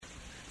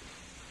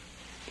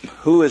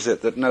Who is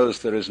it that knows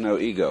there is no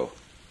ego?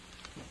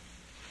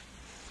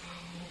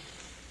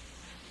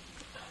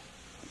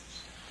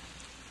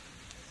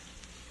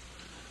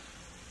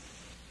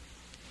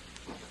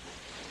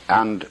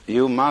 And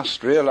you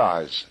must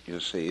realize, you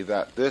see,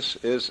 that this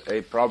is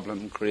a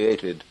problem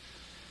created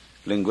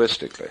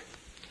linguistically.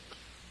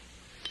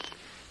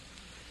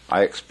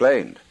 I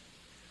explained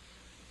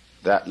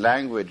that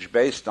language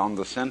based on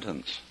the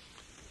sentence,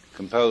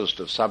 composed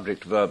of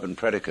subject, verb, and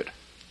predicate,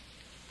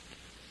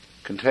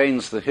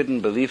 contains the hidden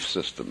belief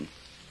system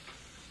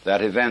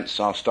that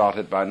events are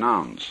started by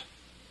nouns,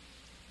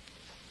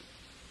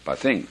 by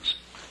things.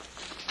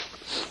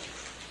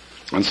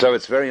 And so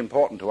it's very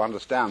important to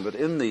understand that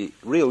in the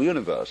real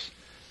universe,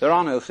 there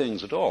are no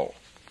things at all.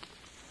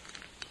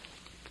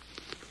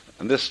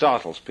 And this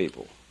startles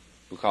people,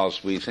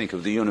 because we think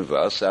of the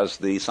universe as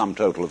the sum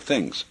total of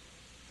things.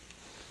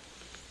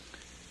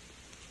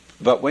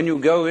 But when you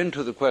go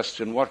into the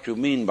question, what you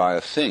mean by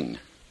a thing,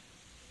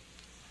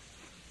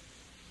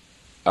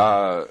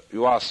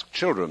 you ask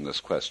children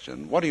this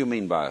question, what do you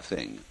mean by a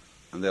thing?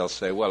 And they'll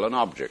say, well, an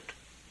object.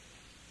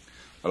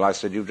 Well, I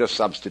said, you've just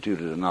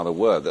substituted another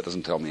word that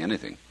doesn't tell me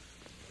anything.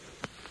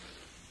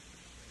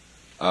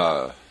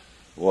 Well,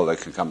 they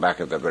can come back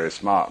if they're very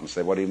smart and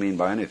say, what do you mean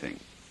by anything?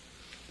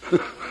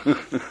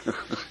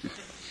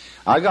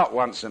 I got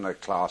once in a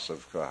class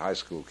of high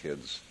school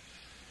kids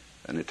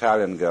an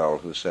Italian girl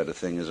who said a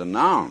thing is a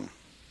noun.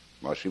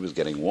 Well, she was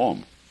getting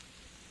warm.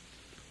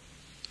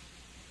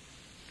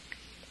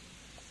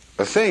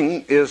 A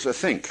thing is a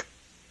think.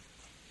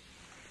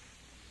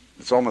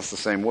 It's almost the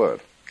same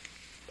word.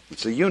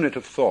 It's a unit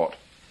of thought,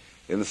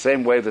 in the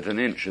same way that an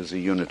inch is a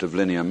unit of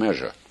linear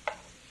measure,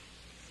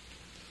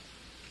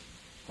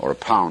 or a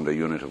pound a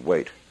unit of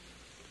weight.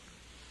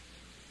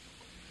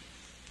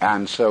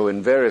 And so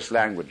in various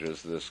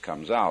languages this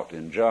comes out.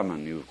 In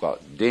German you've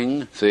got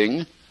Ding,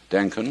 thing,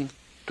 denken,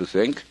 to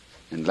think.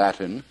 In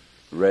Latin,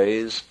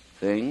 res,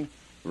 thing,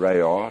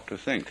 reor, to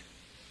think.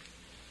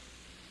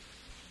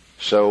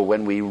 So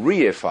when we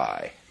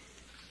reify,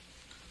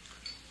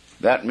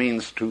 that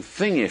means to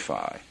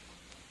thingify.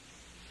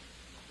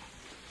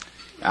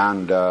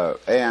 And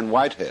A.N.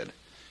 Whitehead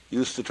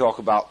used to talk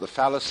about the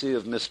fallacy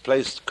of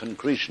misplaced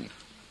concretion.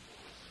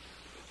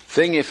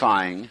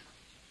 Thingifying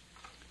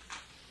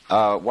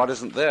what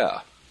isn't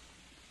there.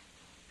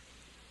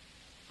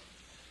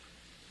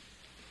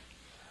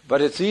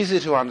 But it's easy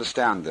to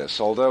understand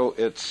this, although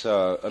it's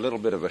a little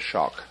bit of a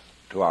shock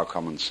to our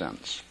common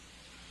sense.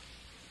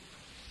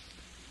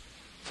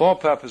 For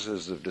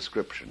purposes of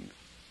description,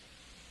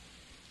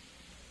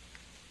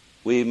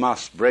 we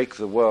must break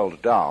the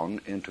world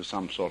down into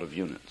some sort of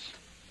units.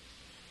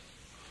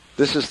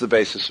 This is the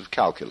basis of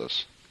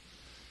calculus.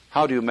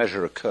 How do you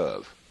measure a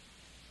curve?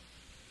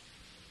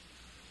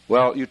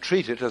 Well, you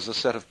treat it as a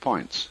set of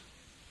points.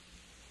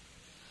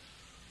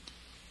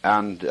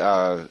 And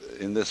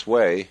in this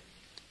way,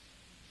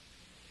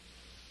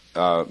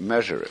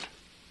 measure it.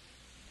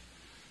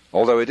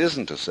 Although it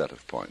isn't a set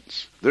of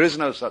points. There is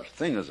no such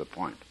thing as a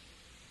point.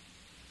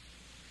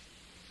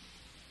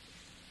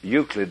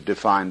 Euclid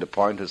defined a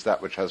point as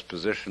that which has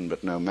position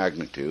but no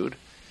magnitude.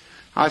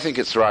 I think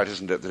it's right,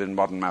 isn't it, that in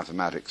modern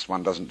mathematics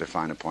one doesn't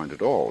define a point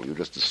at all. You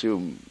just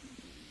assume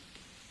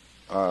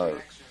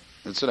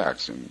it's an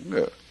axiom.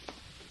 Yeah.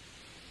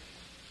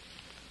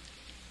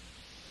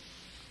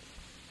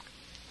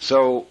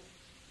 So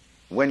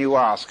when you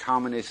ask how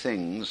many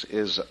things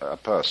is a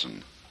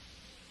person,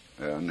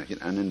 an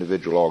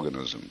individual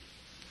organism,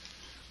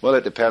 well,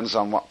 it depends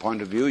on what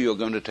point of view you're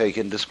going to take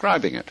in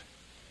describing it.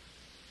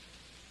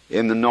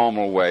 In the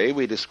normal way,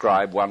 we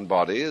describe one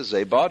body as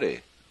a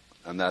body,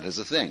 and that is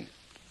a thing.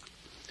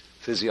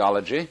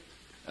 Physiology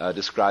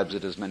describes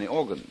it as many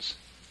organs.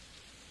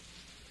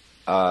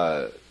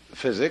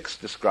 Physics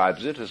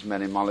describes it as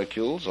many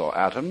molecules or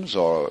atoms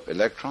or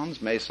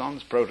electrons,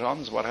 mesons,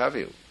 protons, what have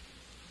you.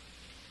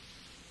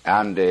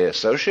 And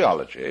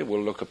sociology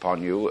will look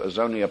upon you as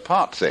only a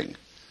part thing,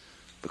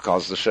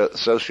 because the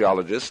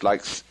sociologist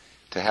likes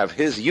to have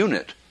his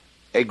unit,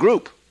 a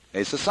group,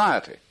 a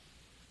society.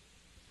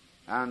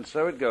 And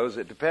so it goes.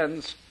 It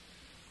depends.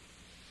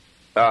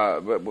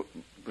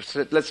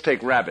 Let's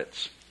take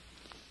rabbits.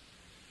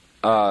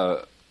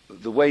 The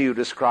way you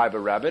describe a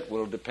rabbit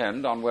will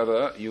depend on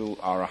whether you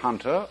are a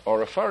hunter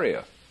or a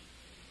furrier.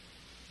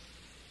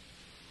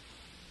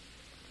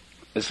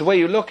 It's the way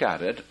you look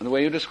at it and the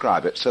way you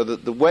describe it, so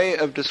that the way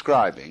of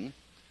describing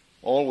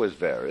always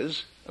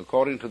varies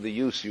according to the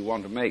use you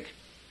want to make,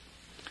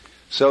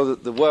 so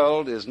that the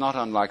world is not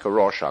unlike a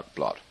Rorschach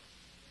blot.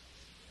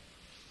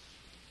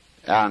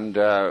 And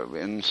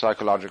in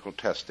psychological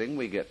testing,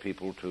 we get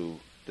people to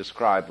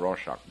describe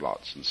Rorschach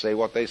blots and say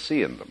what they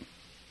see in them.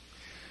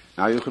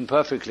 Now, you can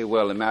perfectly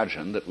well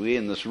imagine that we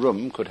in this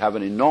room could have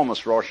an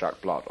enormous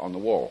Rorschach blot on the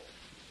wall,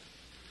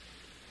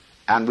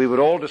 and we would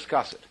all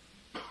discuss it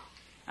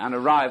and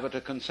arrive at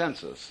a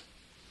consensus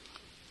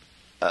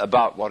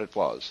about what it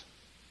was.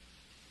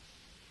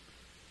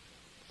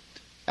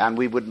 And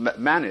we would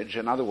manage,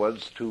 in other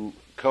words, to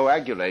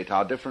coagulate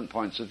our different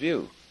points of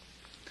view.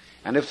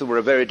 And if there were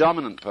a very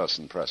dominant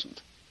person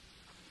present,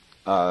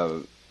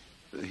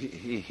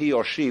 he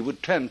or she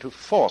would tend to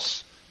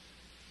force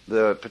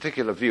the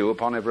particular view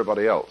upon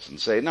everybody else and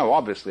say, no,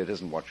 obviously it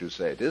isn't what you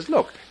say it is.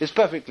 Look, it's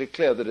perfectly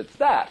clear that it's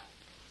that.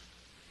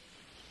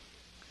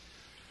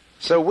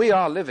 So we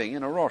are living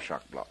in a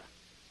Rorschach blot.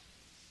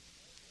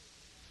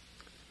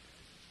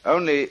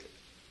 Only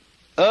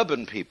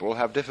urban people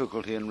have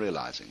difficulty in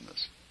realizing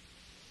this.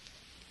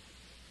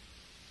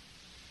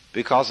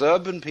 Because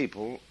urban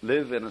people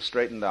live in a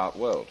straightened out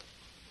world.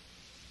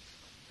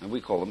 And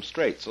we call them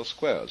straights or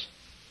squares.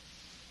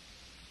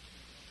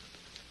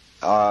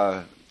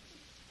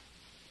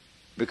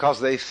 Because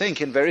they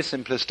think in very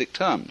simplistic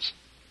terms.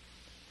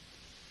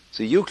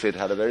 See, Euclid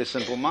had a very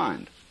simple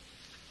mind.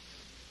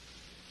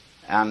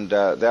 And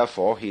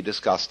therefore he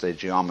discussed a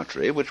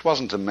geometry which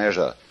wasn't a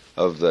measure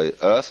of the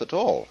earth at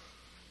all.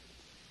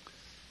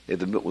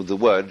 The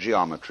word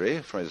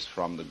geometry is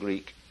from the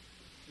Greek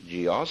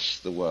geos,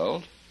 the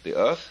world, the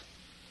earth,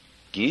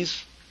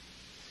 gis,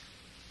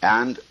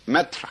 and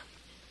metra,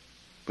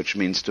 which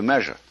means to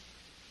measure.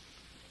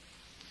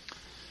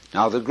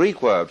 Now the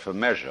Greek word for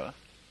measure,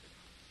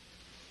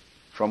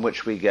 from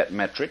which we get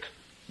metric,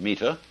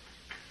 meter,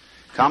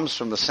 comes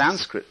from the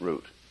Sanskrit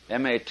root,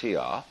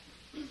 M-A-T-R,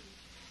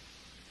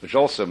 which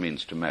also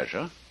means to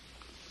measure,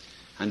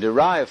 and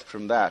derived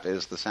from that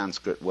is the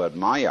Sanskrit word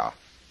maya,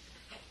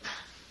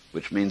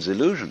 which means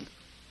illusion,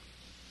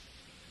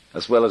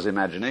 as well as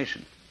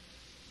imagination.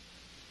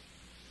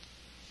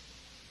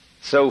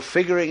 So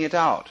figuring it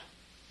out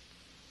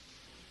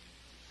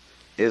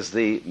is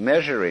the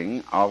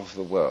measuring of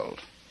the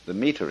world, the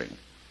metering.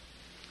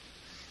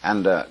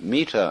 And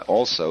meter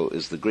also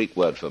is the Greek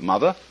word for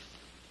mother,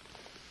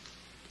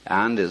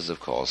 and is,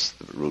 of course,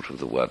 the root of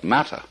the word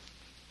matter,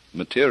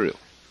 material.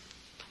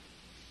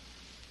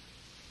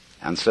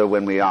 And so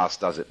when we ask,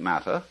 does it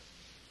matter,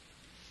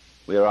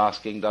 we are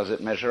asking, does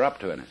it measure up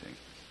to anything?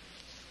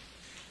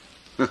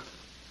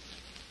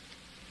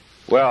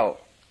 Well,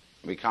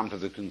 we come to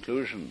the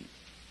conclusion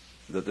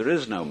that there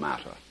is no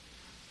matter.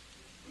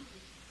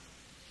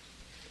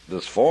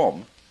 There's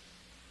form.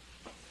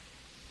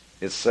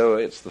 It's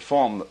the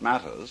form that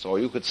matters, or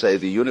you could say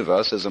the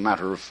universe is a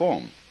matter of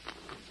form.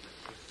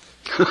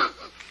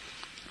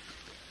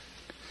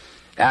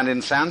 And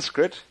in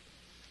Sanskrit,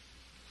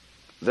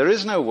 there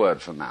is no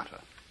word for matter.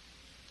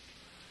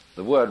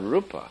 The word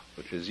rupa,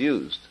 which is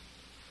used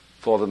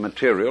for the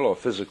material or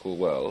physical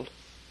world,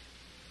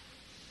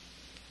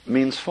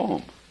 means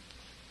form.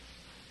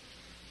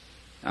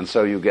 And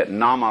so you get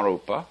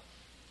Namarupa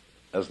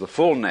as the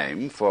full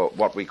name for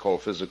what we call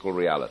physical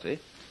reality.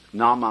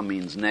 Nama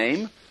means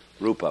name,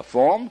 Rupa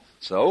form,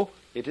 so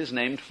it is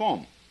named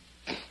form.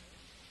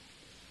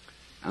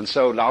 And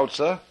so Lao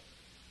Tzu,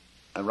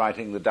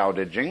 writing the Tao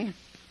Te Ching,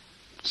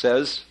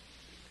 says,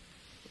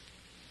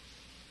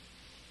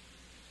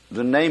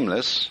 the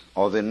nameless,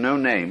 or the no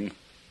name,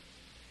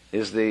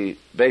 is the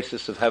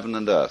basis of heaven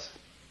and earth.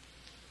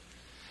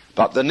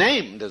 But the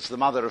named is the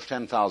mother of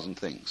 10,000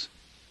 things.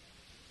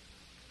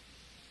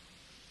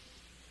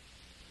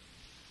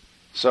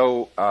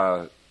 So,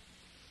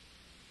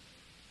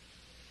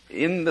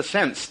 in the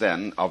sense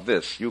then of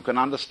this, you can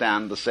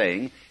understand the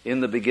saying, in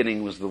the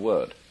beginning was the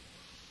Word.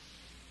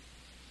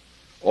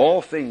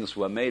 All things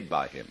were made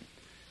by him,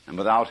 and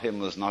without him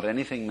was not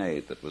anything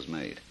made that was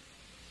made.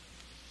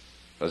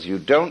 Because you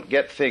don't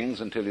get things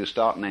until you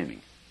start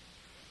naming.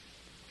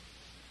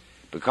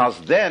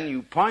 Because then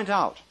you point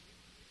out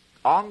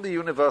on the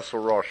universal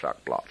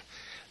Rorschach blot,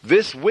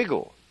 this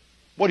wiggle.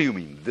 What do you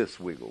mean, this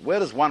wiggle? Where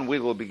does one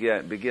wiggle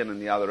begin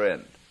and the other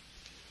end?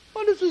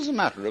 Well, this is a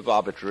matter of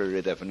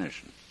arbitrary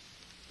definition.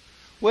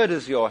 Where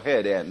does your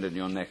head end and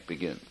your neck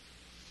begin?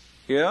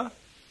 Here,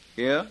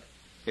 here,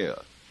 here,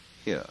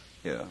 here,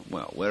 here.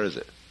 Well, where is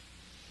it?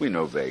 We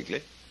know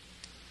vaguely.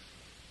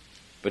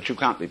 But you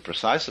can't be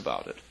precise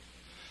about it,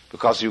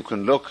 because you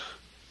can look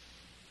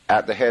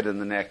at the head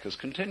and the neck as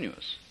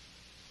continuous.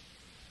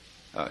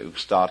 You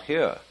start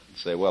here and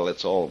say, well,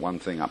 it's all one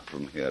thing up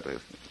from here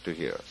to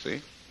here,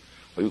 see?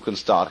 Or you can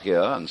start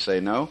here and say,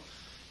 no,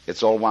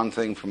 it's all one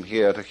thing from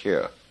here to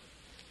here,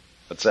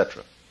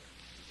 etc.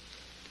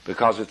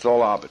 Because it's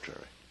all arbitrary.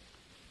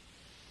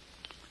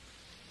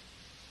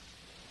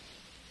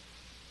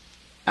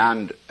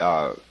 And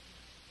the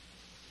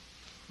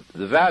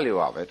value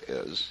of it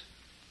is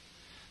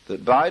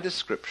that by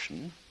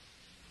description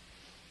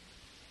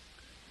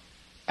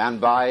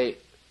and by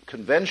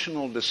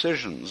conventional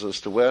decisions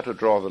as to where to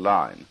draw the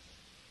line,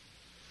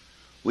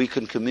 we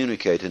can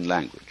communicate in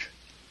language.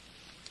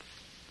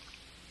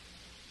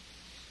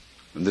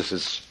 And this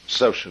is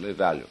socially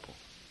valuable.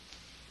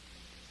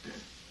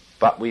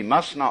 But we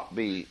must not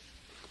be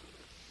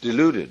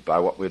deluded by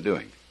what we're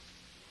doing.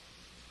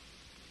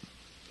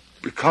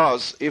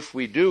 Because if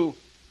we do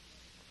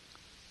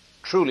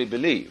truly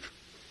believe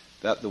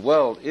that the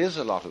world is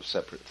a lot of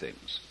separate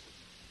things,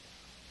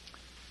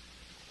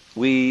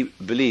 we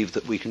believe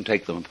that we can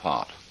take them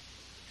apart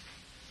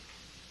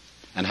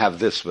and have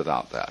this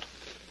without that.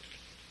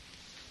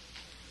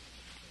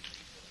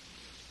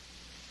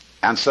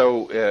 And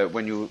so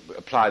when you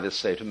apply this,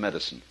 say, to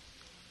medicine,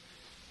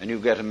 and you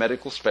get a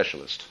medical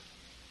specialist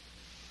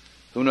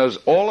who knows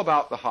all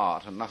about the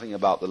heart and nothing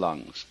about the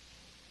lungs,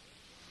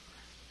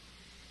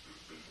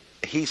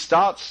 he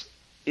starts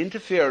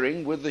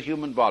interfering with the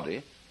human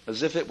body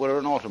as if it were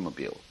an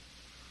automobile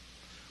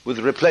with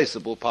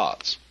replaceable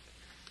parts.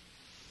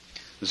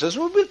 He says,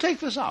 well, we'll take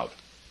this out.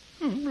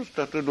 Just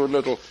have to do a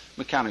little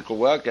mechanical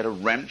work, get a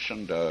wrench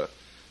and a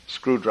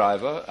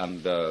screwdriver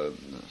and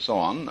so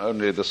on,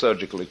 only the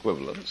surgical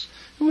equivalents,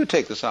 and we'll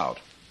take this out.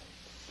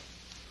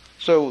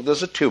 So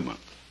there's a tumor,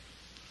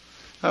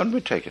 and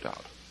we take it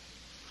out.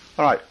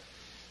 All right,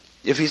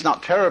 if he's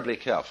not terribly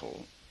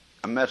careful,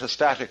 a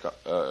metastatic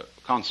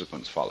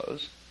consequence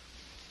follows,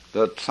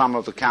 that some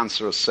of the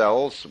cancerous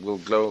cells will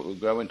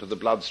go into the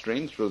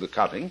bloodstream through the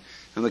cutting,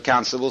 and the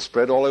cancer will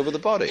spread all over the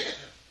body.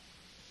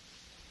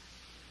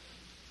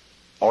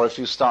 Or if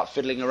you start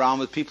fiddling around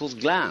with people's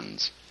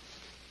glands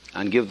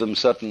and give them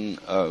certain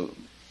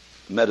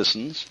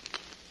medicines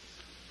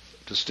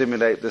to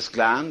stimulate this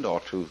gland or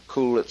to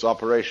cool its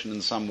operation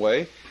in some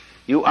way,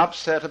 you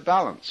upset a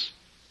balance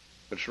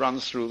which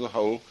runs through the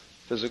whole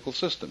physical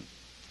system.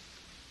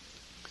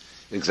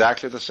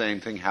 Exactly the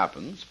same thing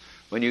happens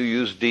when you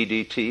use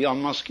DDT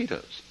on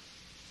mosquitoes.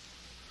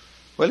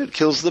 Well, it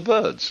kills the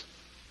birds.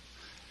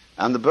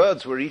 And the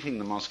birds were eating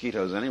the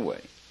mosquitoes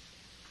anyway.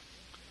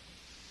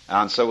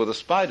 And so were the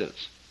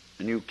spiders.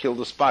 And you kill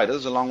the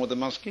spiders along with the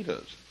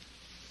mosquitoes,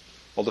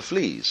 or the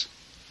fleas.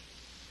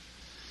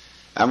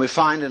 And we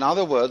find, in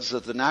other words,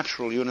 that the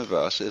natural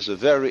universe is a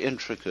very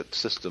intricate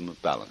system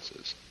of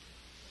balances,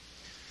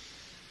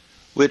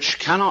 which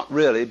cannot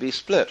really be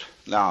split.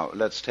 Now,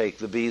 let's take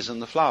the bees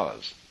and the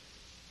flowers.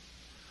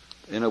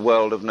 In a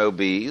world of no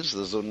bees,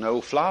 there's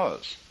no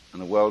flowers.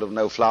 In a world of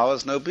no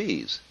flowers, no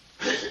bees.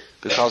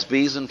 Because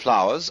bees and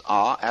flowers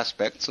are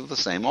aspects of the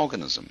same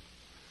organism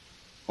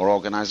or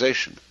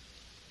organization.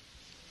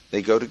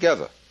 They go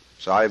together.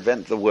 So I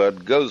invent the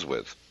word goes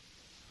with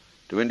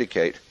to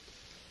indicate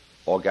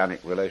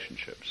organic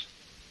relationships.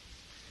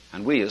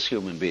 And we as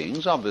human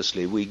beings,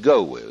 obviously, we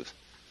go with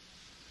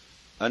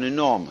an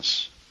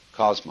enormous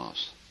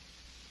cosmos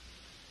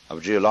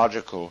of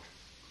geological,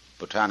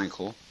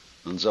 botanical,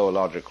 and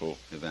zoological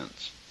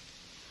events.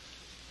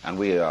 And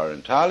we are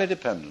entirely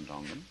dependent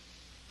on them,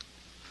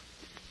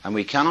 and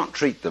we cannot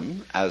treat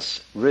them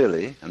as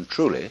really and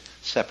truly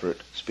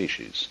separate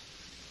species.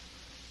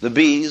 The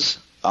bees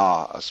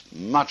are as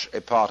much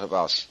a part of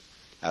us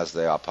as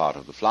they are part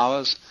of the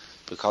flowers,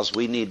 because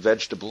we need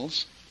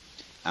vegetables,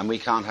 and we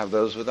can't have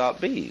those without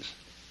bees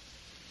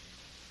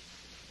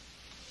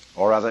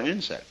or other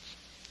insects.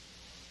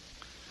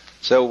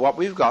 So what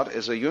we've got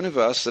is a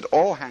universe that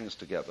all hangs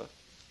together,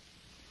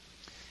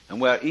 and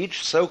where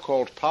each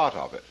so-called part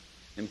of it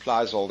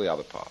implies all the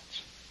other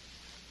parts.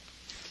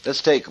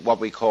 Let's take what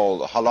we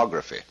call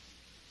holography.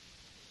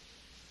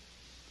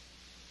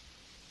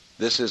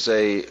 This is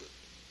a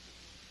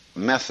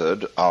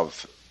method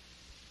of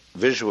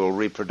visual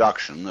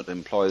reproduction that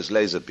employs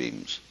laser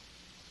beams.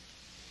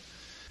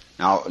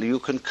 Now, you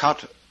can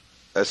cut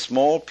a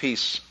small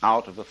piece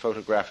out of a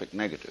photographic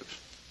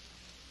negative,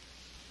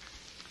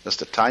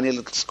 just a tiny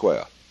little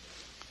square.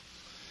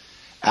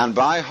 And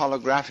by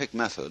holographic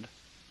method,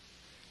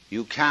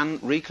 you can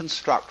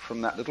reconstruct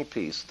from that little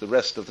piece the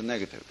rest of the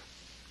negative.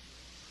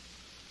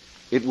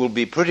 It will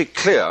be pretty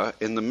clear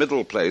in the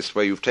middle place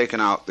where you've taken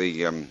out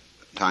the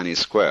tiny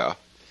square,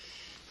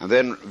 and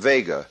then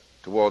vaguer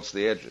towards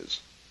the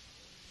edges.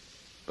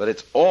 But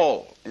it's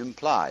all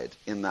implied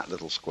in that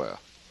little square.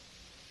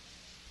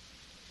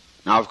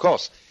 Now, of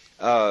course,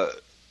 a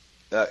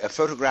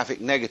photographic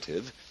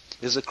negative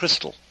is a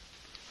crystal.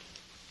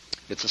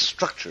 It's a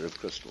structure of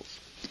crystals.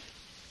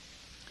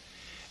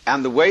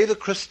 And the way the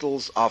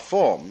crystals are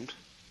formed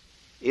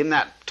in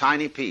that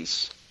tiny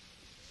piece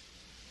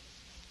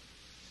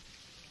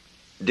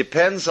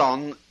depends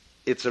on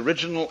its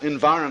original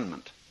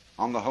environment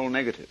on the whole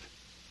negative.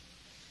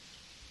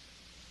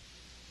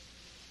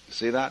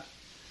 See that?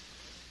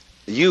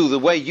 You, the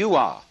way you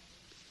are,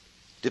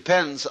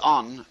 depends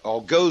on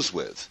or goes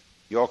with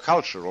your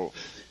cultural,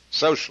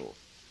 social,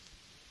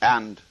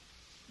 and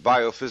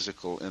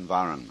biophysical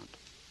environment.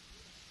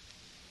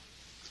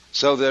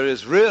 So there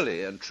is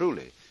really and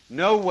truly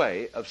no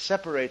way of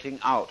separating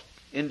out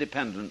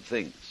independent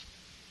things.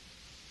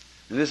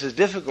 And this is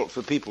difficult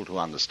for people to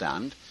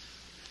understand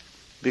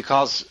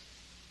because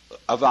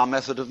of our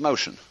method of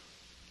motion.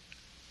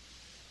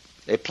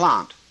 A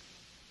plant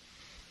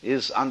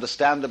is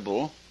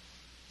understandable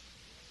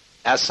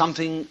as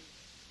something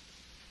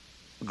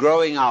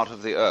growing out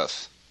of the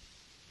earth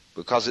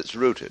because it's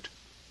rooted.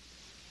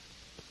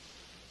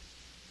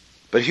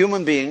 But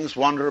human beings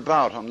wander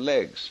about on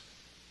legs.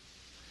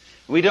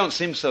 We don't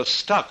seem so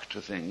stuck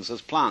to things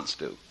as plants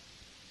do.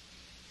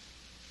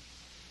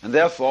 And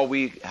therefore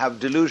we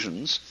have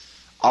delusions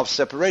of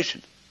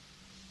separation.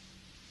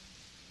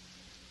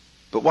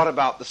 But what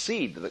about the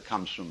seed that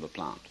comes from the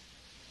plant?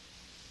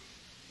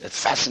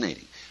 It's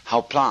fascinating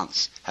how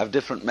plants have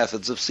different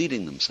methods of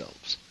seeding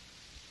themselves.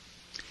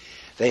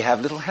 They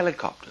have little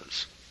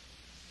helicopters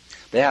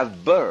They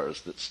have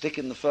burrs that stick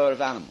in the fur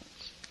of animals.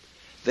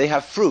 They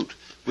have fruit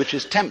which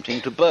is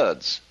tempting to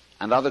birds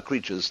and other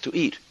creatures to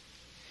eat.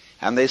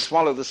 And they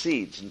swallow the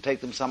seeds and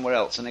take them somewhere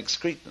else and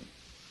excrete them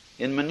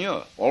in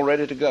manure, all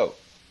ready to go.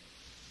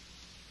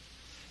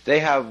 They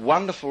have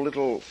wonderful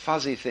little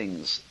fuzzy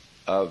things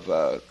of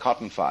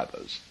cotton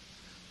fibers,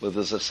 where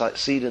there's a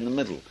seed in the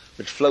middle,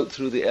 which float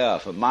through the air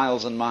for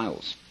miles and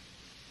miles.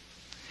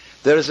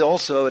 There is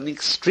also an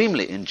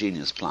extremely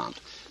ingenious plant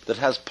that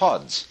has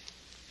pods.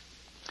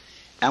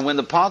 And when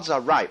the pods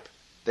are ripe,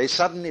 they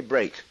suddenly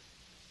break.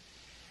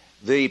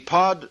 The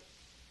pod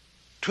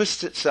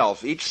twists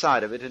itself, each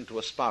side of it, into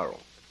a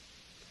spiral.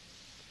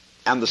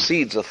 And the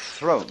seeds are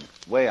thrown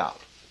way out.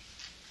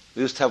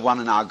 We used to have one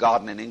in our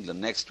garden in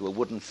England next to a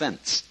wooden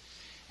fence.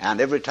 And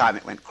every time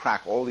it went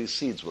crack, all these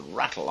seeds would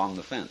rattle on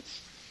the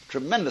fence.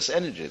 Tremendous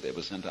energy they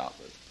were sent out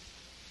with.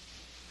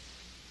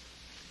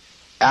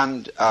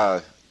 And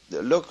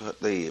look at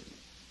the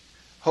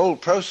whole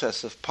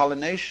process of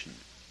pollination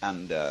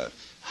and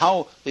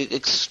how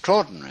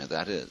extraordinary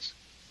that is.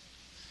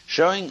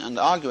 Showing and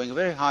arguing a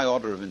very high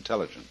order of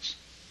intelligence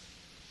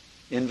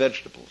in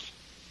vegetables.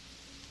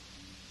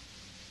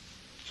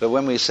 So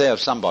when we say of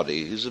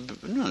somebody,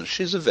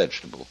 she's a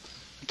vegetable,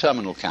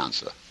 terminal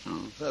cancer,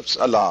 that's,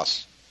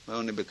 alas,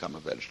 only become a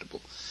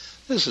vegetable.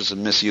 This is a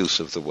misuse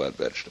of the word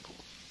vegetable.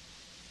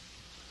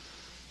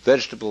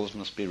 Vegetables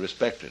must be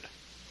respected.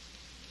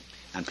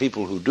 And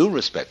people who do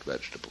respect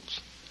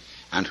vegetables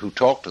and who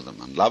talk to them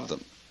and love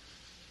them,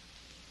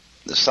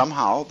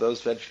 somehow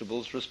those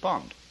vegetables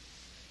respond.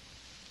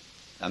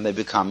 And they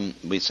become,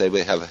 we say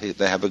they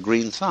have a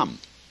green thumb.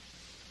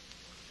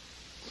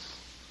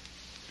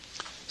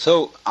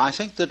 So I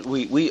think that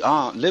we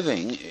are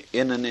living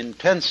in an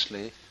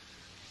intensely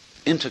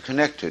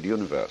interconnected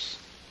universe.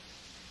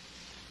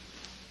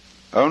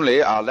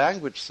 Only our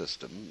language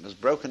system has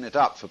broken it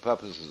up for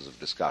purposes of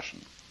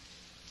discussion.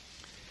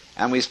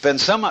 And we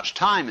spend so much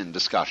time in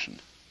discussion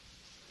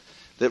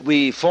that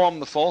we form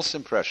the false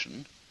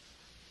impression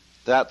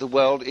that the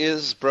world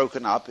is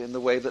broken up in the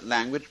way that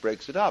language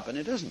breaks it up, and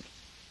it isn't.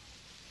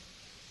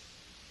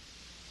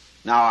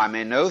 Now, I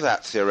may know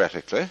that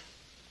theoretically,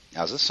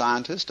 as a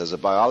scientist, as a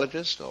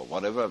biologist, or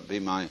whatever be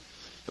my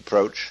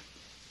approach,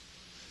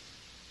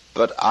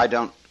 but I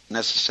don't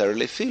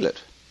necessarily feel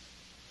it.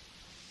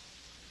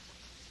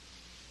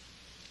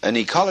 An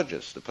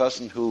ecologist, a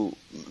person who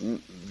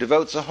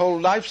devotes a whole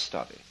life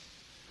study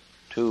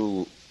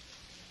to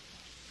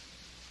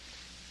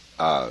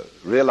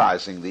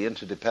realizing the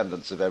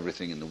interdependence of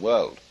everything in the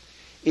world,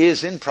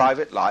 is in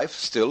private life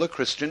still a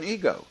Christian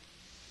ego.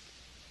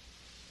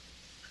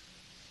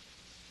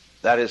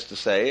 That is to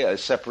say, a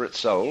separate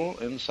soul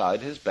inside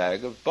his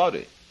bag of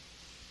body.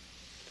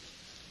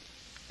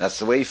 That's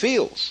the way he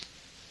feels.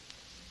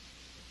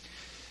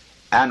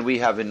 And we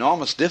have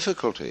enormous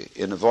difficulty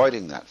in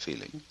avoiding that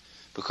feeling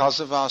because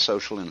of our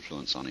social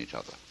influence on each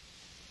other.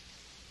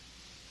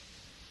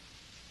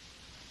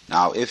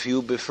 Now, if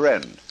you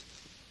befriend,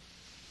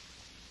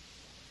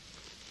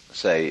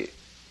 say,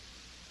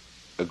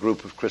 a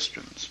group of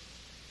Christians,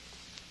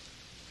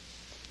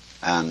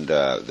 and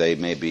they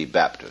may be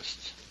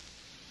Baptists,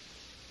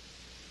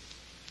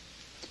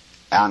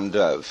 and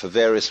for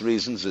various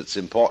reasons it's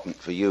important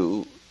for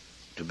you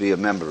to be a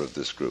member of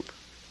this group,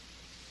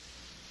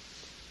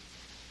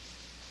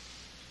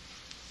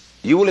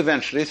 you will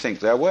eventually think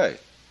their way.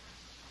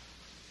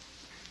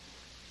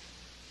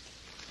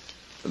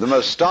 The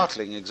most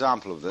startling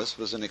example of this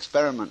was an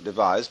experiment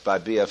devised by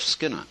B.F.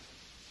 Skinner.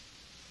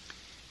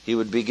 He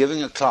would be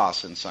giving a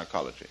class in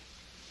psychology,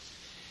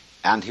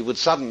 and he would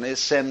suddenly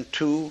send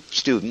two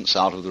students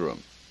out of the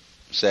room,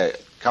 say,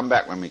 "Come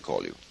back when we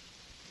call you."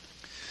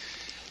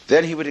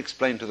 Then he would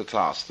explain to the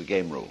class the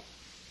game rule.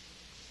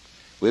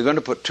 We're going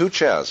to put two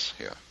chairs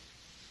here,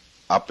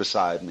 up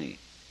beside me.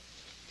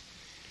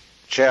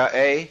 Chair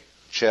A,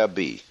 chair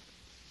B.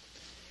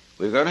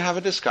 We're going to have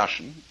a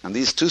discussion, and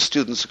these two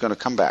students are going to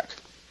come back.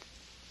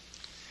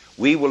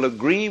 We will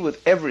agree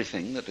with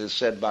everything that is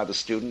said by the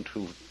student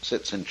who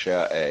sits in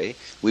chair A.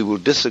 We will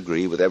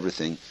disagree with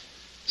everything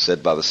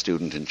said by the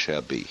student in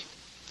chair B.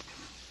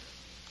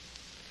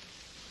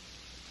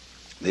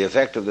 The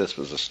effect of this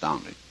was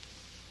astounding.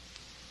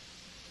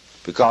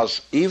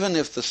 Because even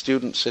if the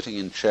student sitting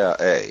in chair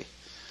A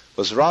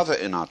was rather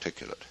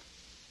inarticulate,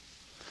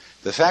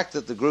 the fact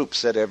that the group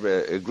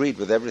agreed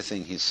with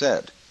everything he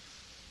said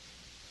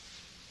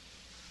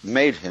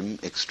made him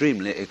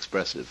extremely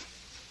expressive,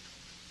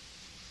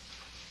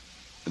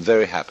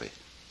 very happy.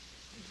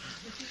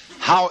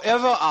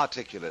 However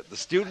articulate the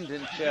student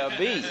in chair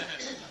B,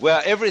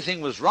 where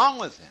everything was wrong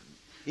with him,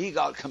 he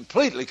got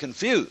completely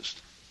confused.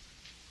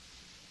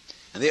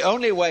 And the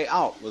only way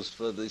out was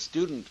for the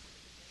student,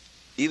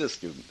 either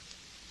student,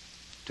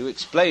 to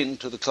explain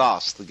to the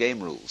class the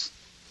game rules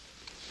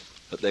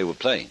that they were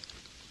playing.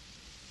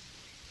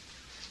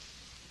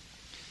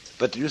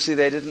 But you see,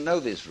 they didn't know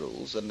these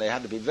rules, and they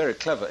had to be very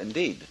clever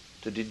indeed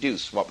to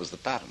deduce what was the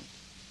pattern.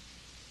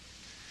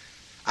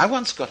 I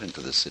once got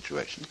into this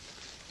situation.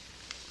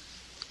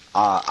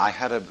 I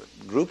had a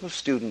group of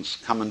students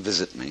come and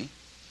visit me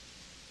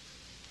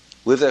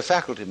with a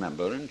faculty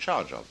member in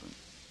charge of them.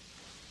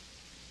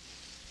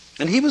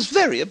 And he was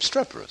very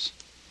obstreperous.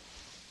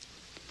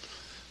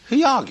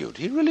 He argued.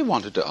 He really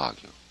wanted to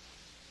argue.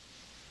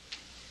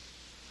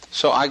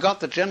 So I got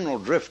the general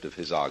drift of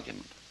his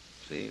argument.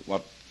 See,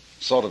 what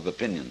sort of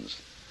opinions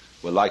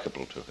were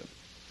likable to him.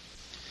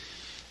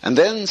 And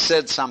then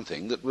said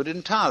something that would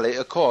entirely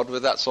accord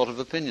with that sort of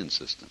opinion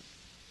system.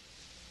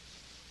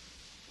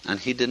 And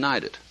he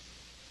denied it.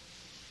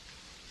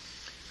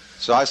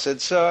 So I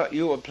said, "Sir,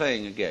 you are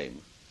playing a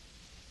game.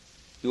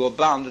 You are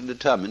bound and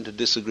determined to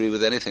disagree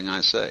with anything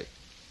I say."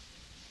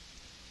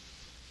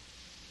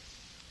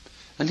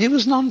 And he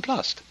was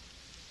nonplussed.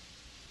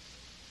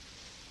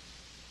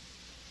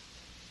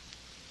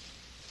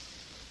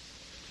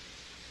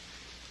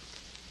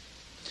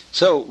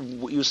 So,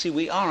 you see,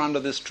 we are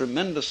under this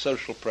tremendous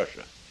social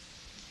pressure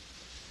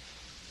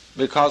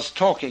because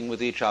talking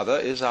with each other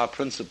is our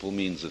principal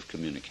means of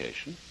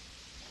communication.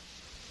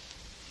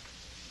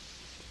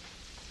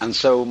 And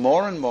so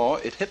more and more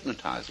it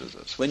hypnotizes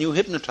us. When you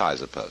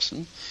hypnotize a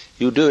person,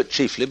 you do it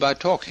chiefly by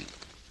talking.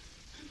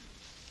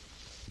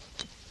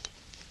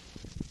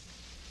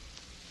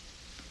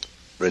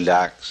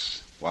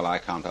 Relax while I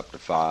count up to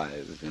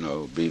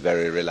 5, be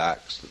very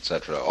relaxed,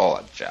 etc., all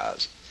that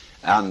jazz.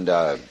 And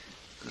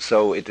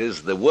so it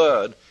is the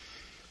word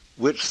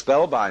which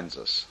spellbinds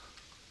us.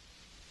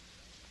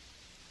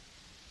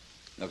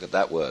 Look at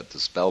that word, to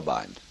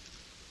spellbind.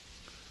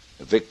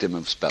 A victim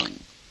of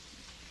spelling.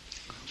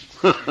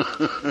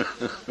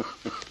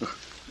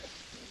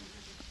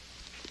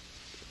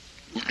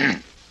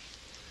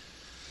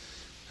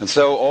 And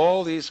so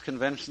all these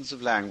conventions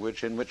of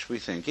language in which we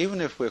think,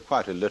 even if we're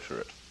quite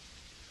illiterate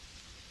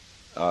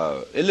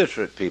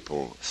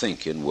people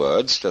think in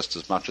words just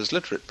as much as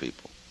literate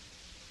people.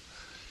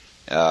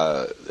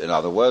 In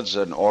other words,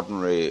 an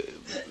ordinary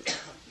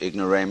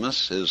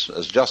ignoramus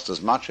is just as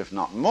much, if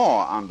not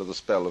more, under the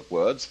spell of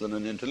words than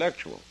an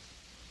intellectual.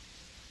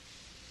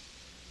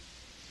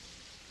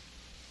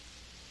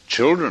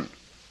 Children,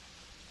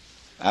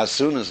 as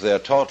soon as they're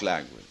taught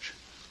language,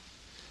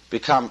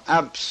 become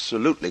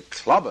absolutely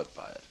clobbered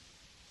by it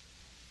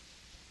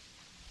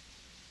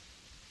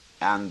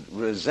and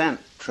resent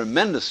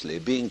tremendously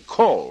being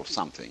called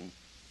something.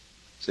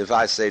 So if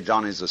I say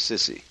Johnny's a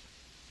sissy,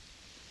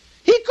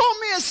 he called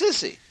me a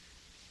sissy.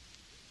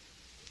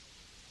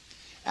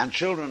 And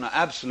children are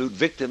absolute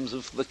victims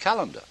of the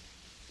calendar.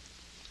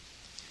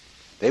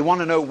 They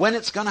want to know when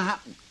it's going to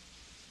happen.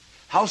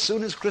 How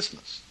soon is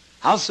Christmas?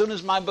 How soon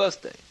is my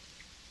birthday?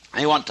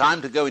 They want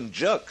time to go in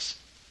jerks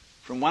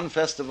from one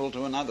festival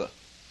to another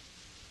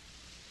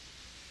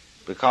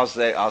because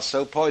they are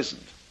so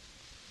poisoned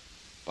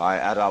by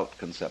adult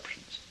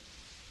conceptions.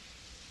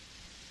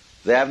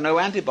 They have no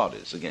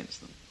antibodies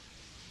against them.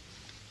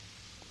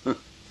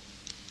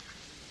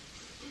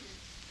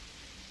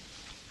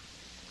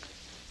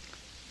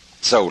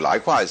 So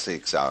likewise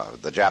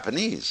the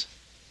Japanese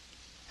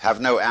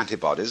have no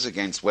antibodies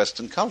against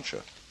Western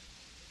culture.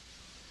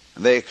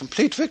 And they are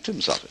complete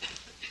victims of it.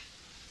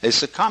 They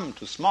succumb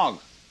to smog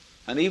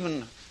and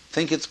even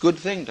think it's a good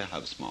thing to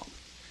have smog.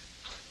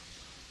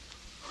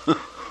 They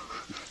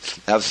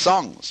have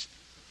songs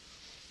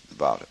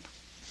about it.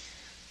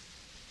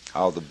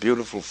 How the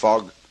beautiful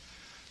fog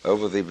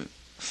over the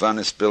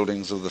furnace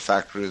buildings of the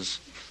factories.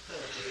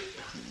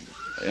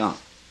 Yeah.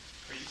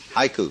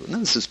 Haiku. No,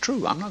 this is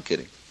true. I'm not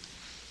kidding.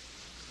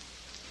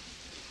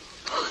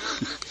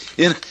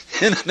 In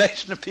a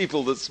nation of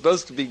people that's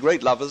supposed to be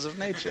great lovers of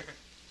nature.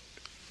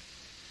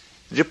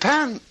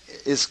 Japan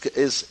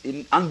is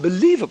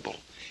unbelievable.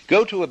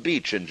 Go to a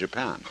beach in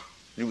Japan.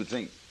 You would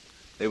think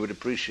they would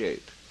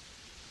appreciate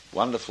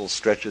wonderful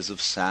stretches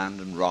of sand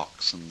and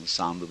rocks and the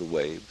sound of the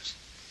waves.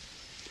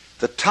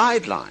 The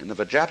tide line of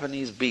a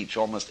Japanese beach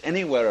almost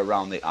anywhere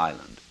around the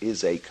island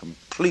is a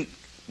complete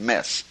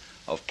mess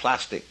of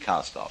plastic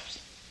cast-offs.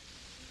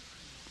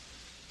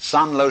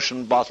 Sun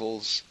lotion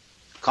bottles,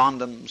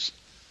 condoms,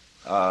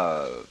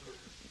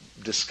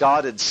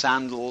 discarded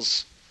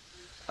sandals,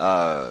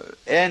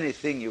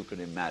 anything you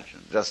can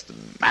imagine, just the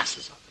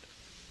masses of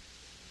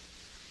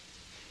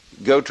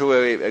it. Go to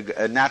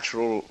a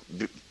natural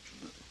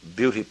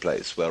beauty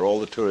place where all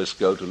the tourists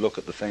go to look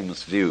at the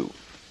famous view,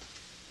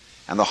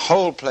 and the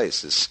whole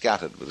place is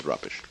scattered with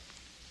rubbish.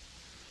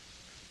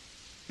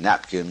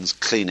 Napkins,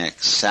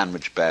 Kleenex,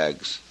 sandwich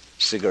bags,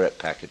 cigarette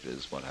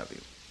packages, what have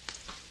you.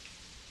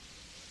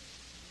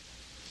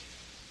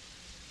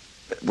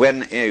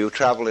 When you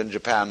travel in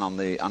Japan on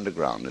the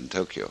underground in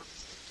Tokyo,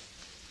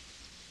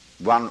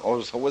 one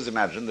always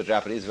imagined the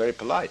Japanese very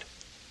polite.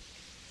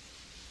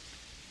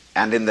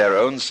 And in their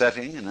own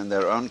setting and in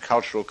their own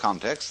cultural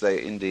context,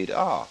 they indeed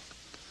are.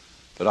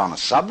 But on a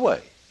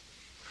subway,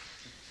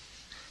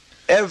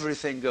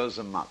 everything goes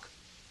amok.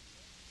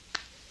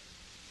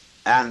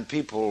 And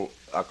people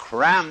are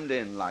crammed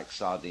in like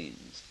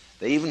sardines.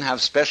 They even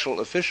have special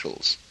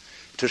officials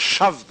to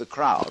shove the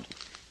crowd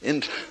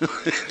into,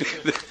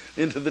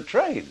 into the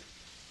train.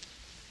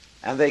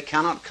 And they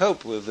cannot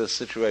cope with this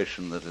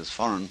situation that is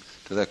foreign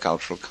to their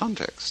cultural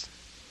context.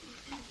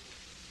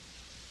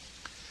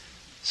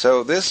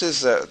 So this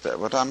is,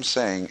 what I'm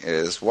saying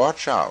is,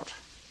 watch out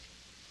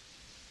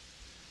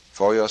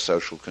for your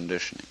social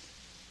conditioning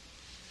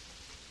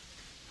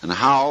and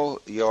how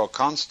your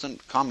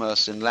constant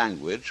commerce in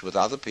language with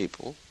other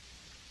people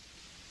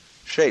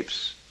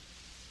shapes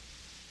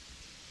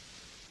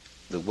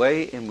the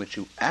way in which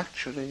you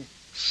actually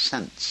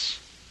sense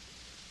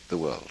the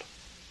world.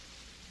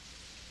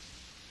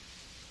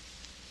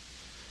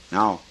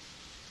 Now,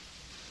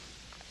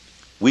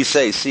 we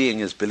say seeing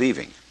is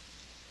believing,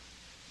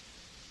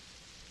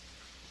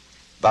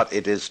 but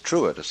it is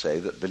truer to say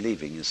that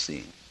believing is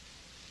seeing.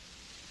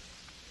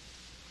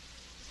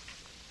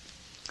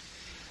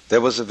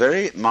 There was a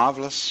very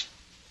marvelous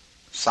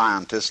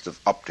scientist of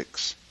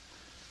optics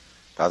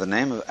by the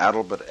name of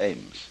Adelbert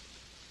Ames,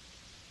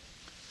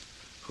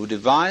 who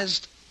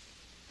devised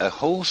a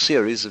whole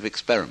series of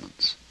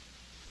experiments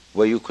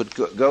where you could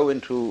go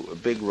into a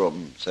big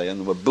room, say,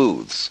 and there were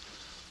booths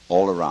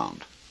all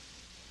around.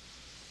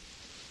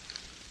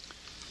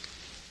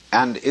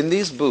 And in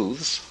these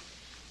booths,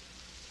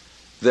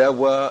 there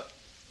were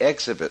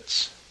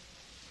exhibits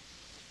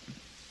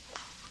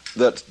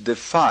that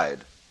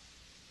defied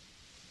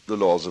the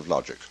laws of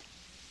logic,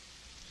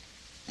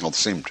 or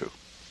seemed to.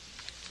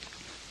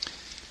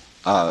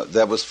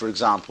 There was, for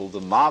example, the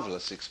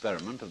marvelous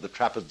experiment of the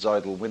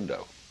trapezoidal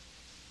window.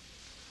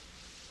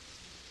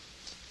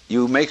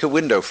 You make a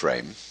window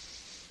frame,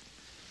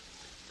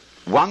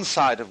 one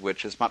side of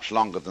which is much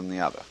longer than the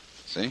other,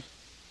 see?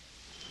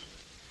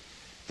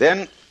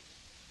 Then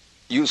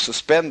you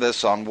suspend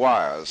this on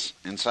wires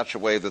in such a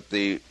way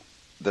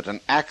that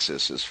an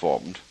axis is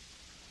formed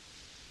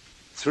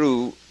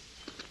through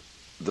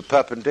the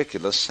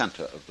perpendicular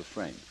center of the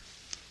frame.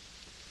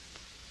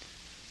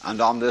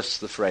 And on this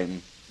the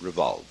frame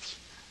revolves.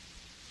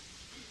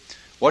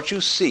 What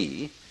you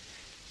see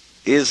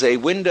is a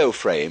window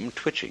frame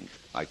twitching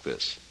like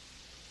this.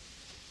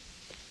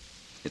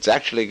 It's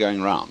actually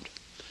going round,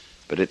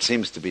 but it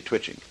seems to be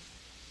twitching.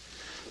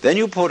 Then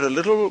you put a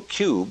little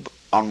cube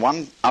on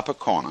one upper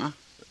corner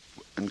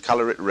and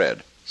color it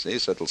red, see,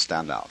 so it'll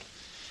stand out.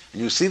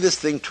 And you see this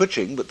thing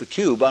twitching, but the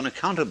cube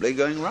unaccountably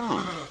going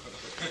round.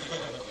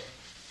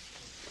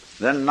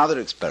 Then another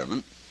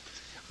experiment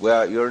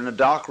where you're in a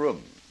dark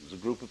room, there's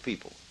a group of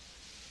people,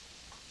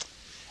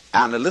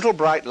 and a little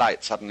bright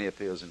light suddenly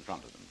appears in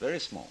front of them, very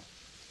small.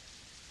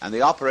 And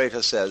the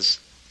operator says,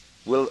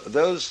 will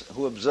those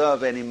who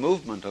observe any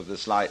movement of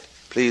this light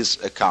please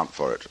account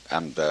for it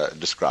and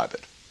describe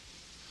it?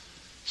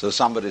 So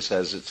somebody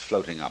says it's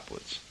floating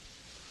upwards.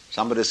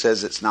 Somebody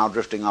says it's now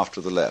drifting off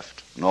to the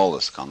left, and all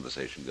this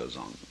conversation goes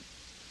on.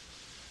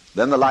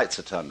 Then the lights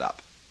are turned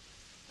up,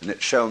 and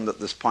it's shown that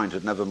this point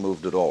had never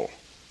moved at all.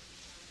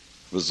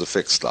 It was a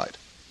fixed light.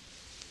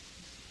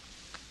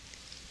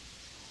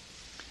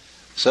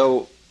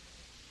 So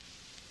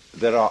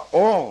there are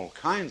all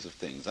kinds of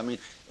things. I mean,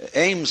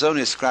 Ames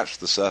only scratched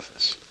the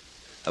surface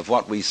of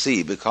what we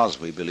see because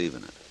we believe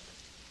in it.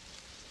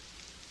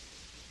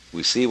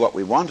 We see what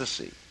we want to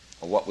see,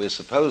 or what we're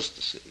supposed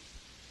to see,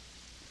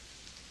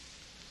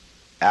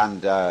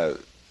 and are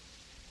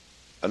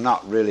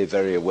not really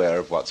very aware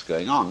of what's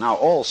going on. Now,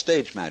 all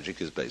stage magic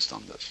is based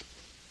on this.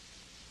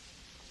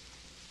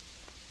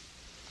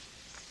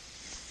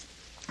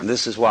 And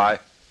this is why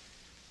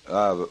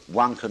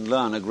one can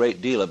learn a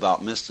great deal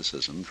about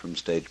mysticism from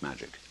stage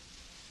magic.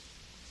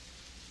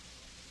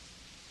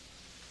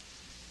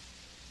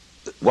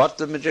 What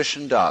the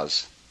magician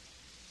does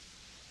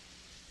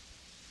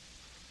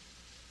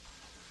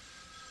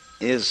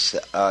is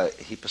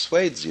he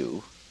persuades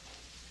you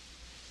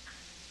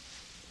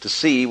to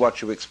see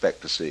what you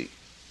expect to see.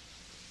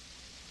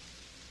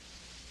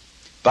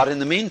 But in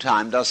the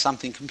meantime does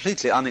something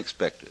completely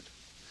unexpected.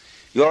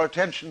 Your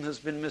attention has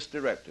been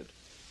misdirected.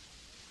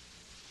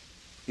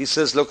 He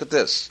says, look at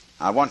this.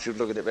 I want you to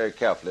look at it very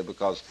carefully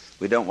because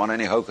we don't want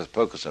any hocus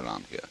pocus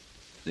around here.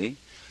 See?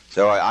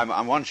 So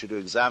I want you to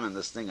examine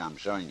this thing I'm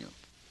showing you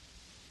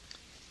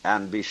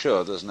and be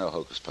sure there's no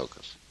hocus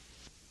pocus.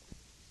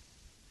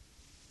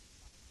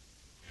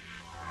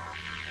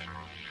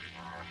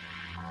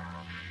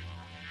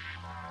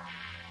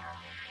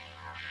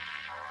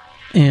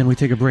 And we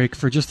take a break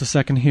for just a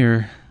second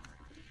here.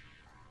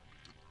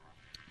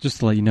 Just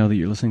to let you know that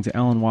you're listening to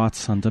Alan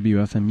Watts on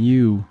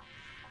WFMU,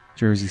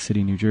 Jersey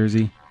City, New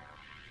Jersey.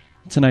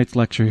 Tonight's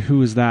lecture,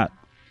 Who is that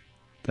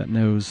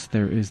knows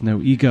there is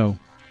no ego?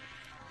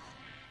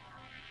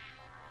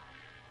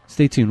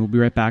 Stay tuned. We'll be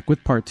right back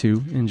with part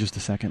 2 in just a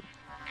second.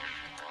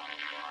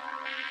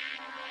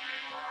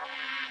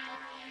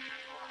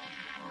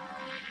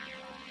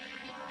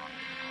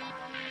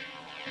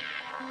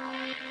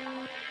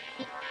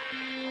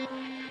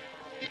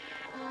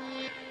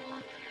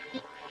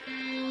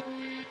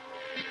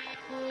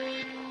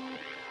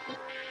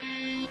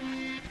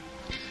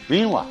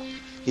 Meanwhile,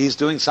 he's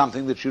doing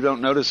something that you don't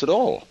notice at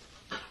all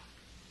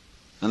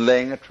and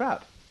laying a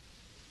trap.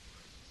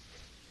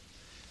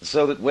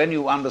 So that when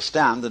you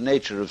understand the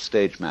nature of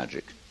stage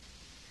magic,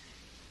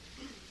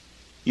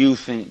 you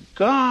think,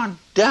 God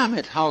damn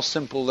it, how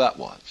simple that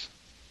was.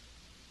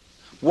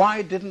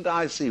 Why didn't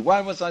I see?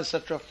 Why was I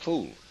such a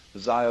fool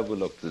as I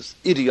overlooked this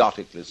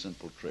idiotically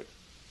simple trick?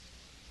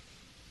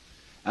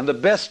 And the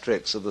best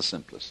tricks are the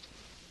simplest,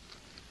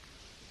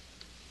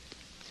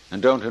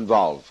 and don't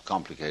involve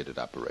complicated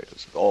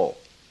apparatus at all.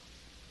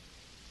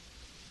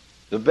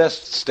 The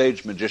best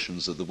stage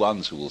magicians are the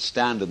ones who will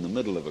stand in the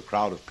middle of a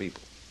crowd of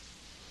people,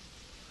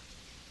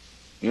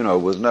 you know,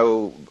 with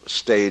no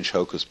stage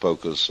hocus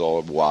pocus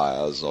or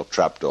wires or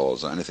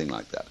trapdoors or anything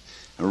like that.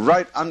 And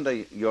right under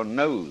your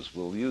nose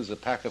will use a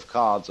pack of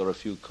cards or a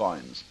few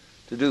coins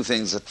to do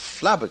things that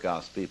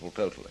flabbergast people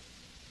totally.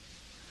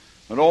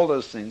 And all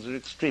those things are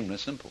extremely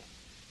simple,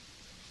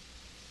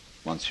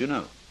 once you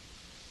know.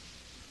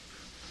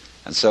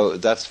 And so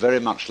that's very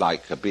much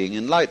like being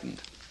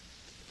enlightened,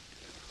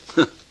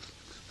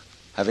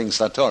 having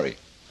Satori.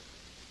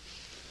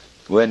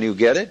 When you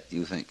get it,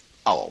 you think,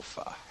 oh,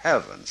 for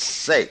heaven's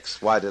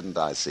sakes, why didn't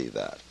I see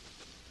that?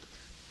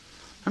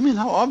 I mean,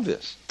 how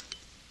obvious.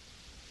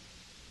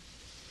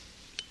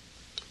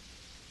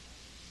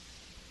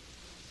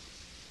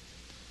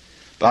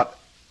 But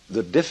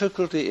the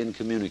difficulty in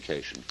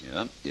communication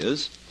here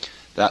is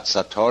that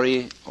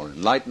Satori, or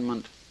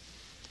enlightenment,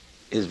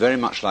 is very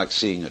much like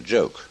seeing a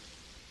joke.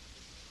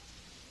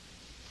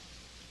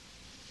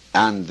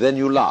 And then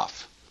you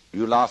laugh.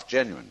 You laugh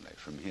genuinely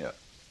from here.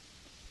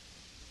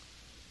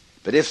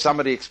 But if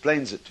somebody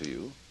explains it to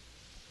you,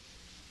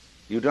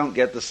 you don't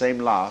get the same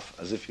laugh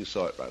as if you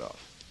saw it right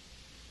off.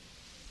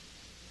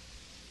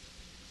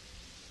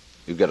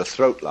 You get a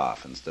throat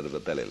laugh instead of a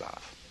belly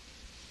laugh.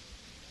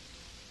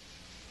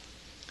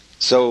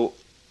 So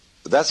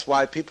that's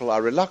why people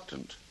are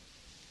reluctant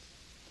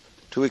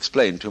to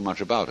explain too much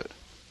about it,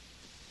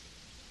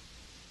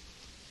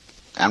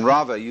 and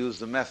rather use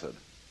the method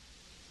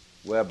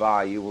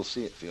whereby you will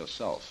see it for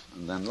yourself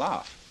and then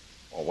laugh,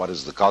 or what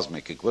is the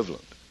cosmic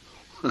equivalent.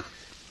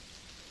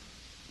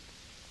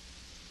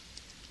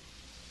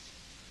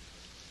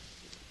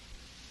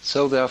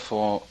 So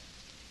therefore,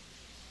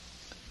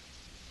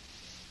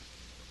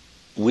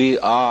 we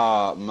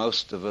are,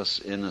 most of us,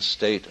 in a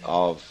state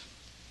of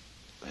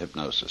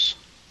hypnosis,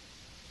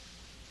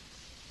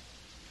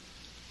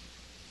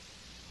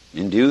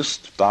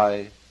 induced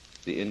by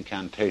the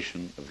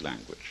incantation of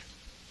language,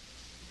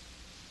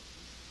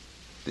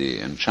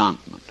 the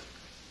enchantment,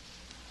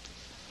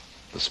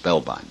 the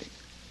spellbinding.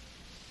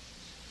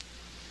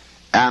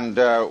 And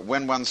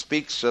when one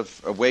speaks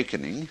of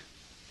awakening,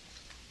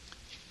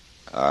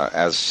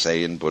 as,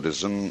 say, in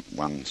Buddhism,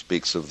 one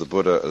speaks of the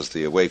Buddha as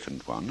the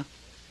awakened one,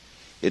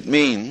 it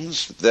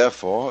means,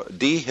 therefore,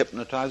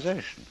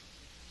 dehypnotization,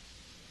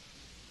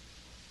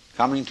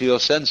 coming to your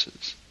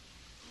senses.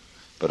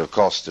 But, of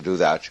course, to do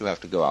that, you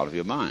have to go out of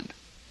your mind.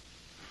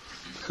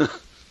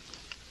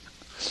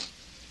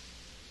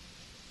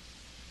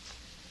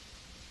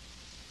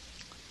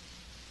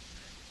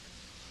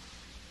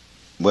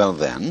 Well,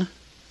 then,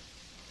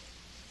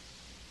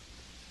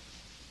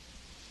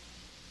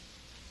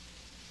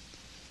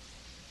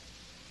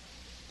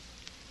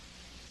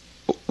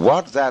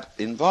 what that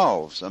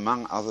involves,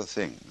 among other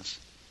things,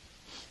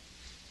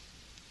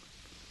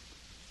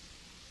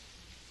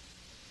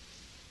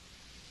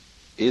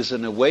 is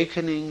an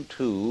awakening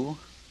to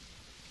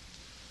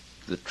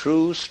the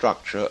true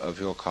structure of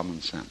your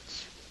common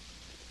sense.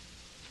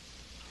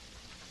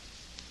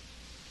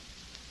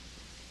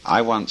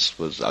 I once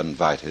was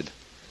invited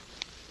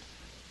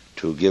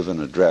to give an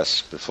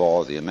address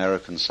before the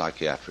American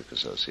Psychiatric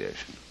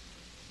Association.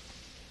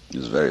 It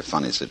was a very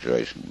funny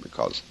situation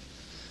because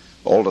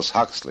Aldous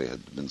Huxley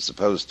had been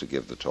supposed to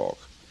give the talk,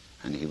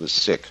 and he was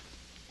sick.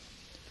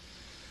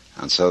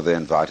 And so they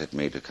invited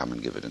me to come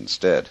and give it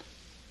instead.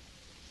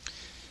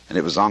 And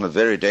it was on a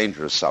very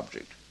dangerous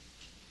subject,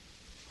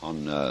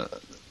 on the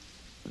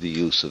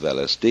use of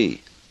LSD.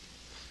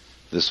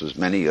 This was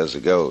many years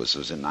ago. This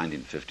was in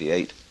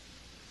 1958,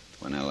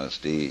 when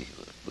LSD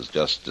was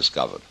just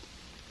discovered.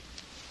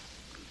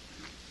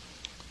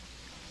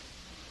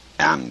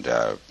 And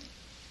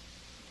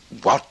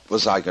what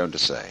was I going to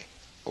say?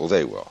 Well,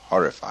 they were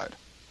horrified.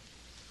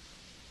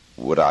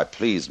 Would I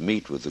please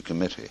meet with the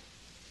committee?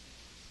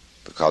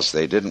 Because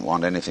they didn't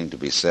want anything to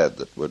be said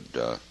that would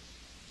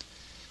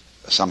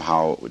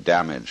somehow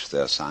damage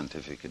their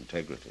scientific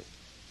integrity.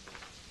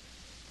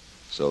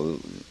 So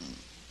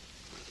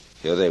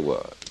here they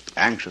were,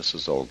 anxious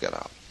as all get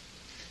out.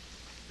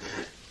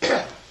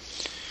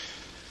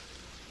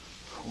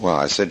 Well,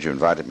 I said, you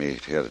invited me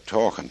here to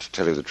talk, and to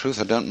tell you the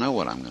truth, I don't know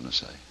what I'm going to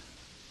say,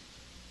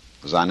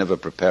 because I never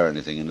prepare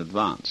anything in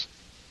advance.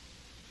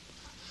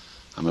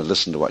 I'm going to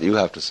listen to what you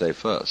have to say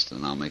first,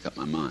 and I'll make up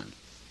my mind.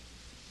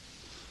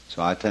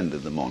 So I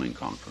attended the morning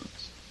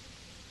conference.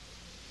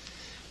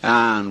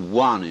 And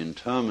one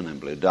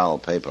interminably dull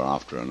paper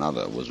after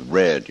another was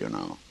read, you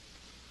know,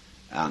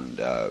 and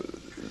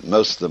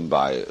most of them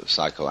by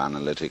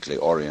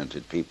psychoanalytically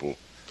oriented people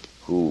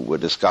who were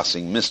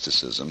discussing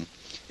mysticism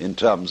in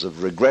terms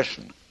of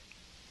regression.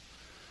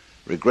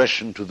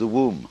 Regression to the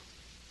womb.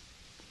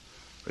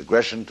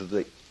 Regression to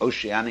the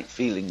oceanic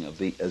feeling of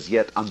the as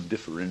yet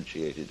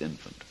undifferentiated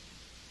infant.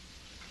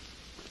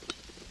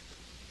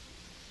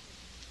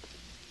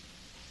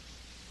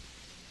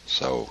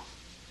 So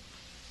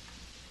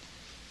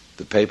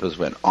the papers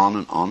went on,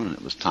 and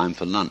it was time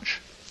for lunch.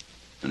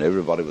 And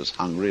everybody was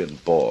hungry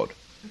and bored.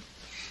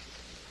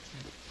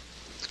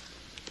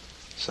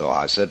 So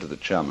I said to the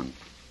chairman,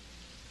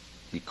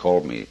 he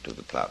called me to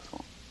the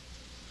platform.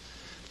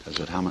 I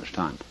said, how much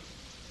time?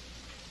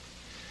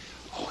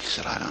 Oh, he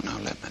said, I don't know,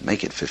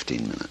 make it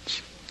 15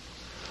 minutes.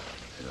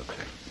 I said,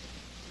 okay.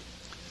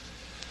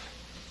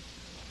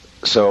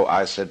 So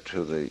I said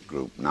to the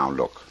group, now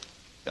look,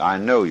 I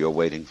know you're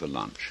waiting for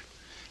lunch,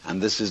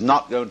 and this is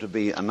not going to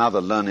be another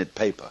learned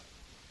paper.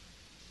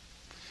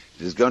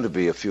 It is going to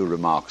be a few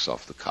remarks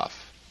off the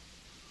cuff.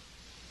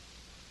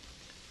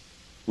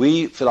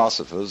 We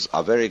philosophers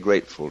are very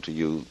grateful to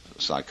you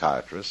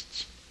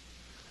psychiatrists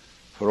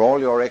for all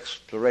your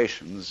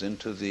explorations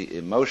into the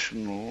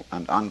emotional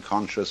and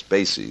unconscious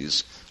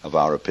bases of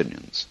our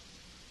opinions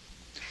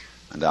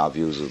and our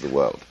views of the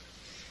world.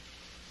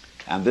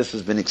 And this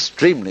has been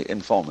extremely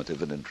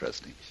informative and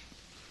interesting.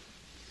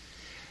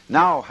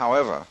 Now,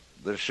 however,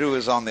 the shoe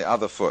is on the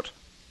other foot,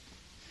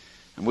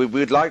 and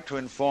we'd like to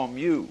inform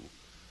you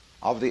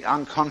of the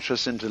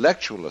unconscious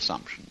intellectual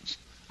assumptions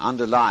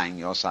underlying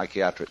your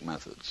psychiatric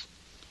methods.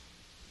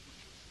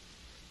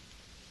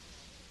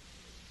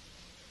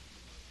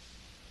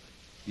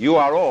 You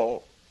are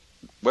all,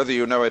 whether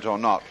you know it or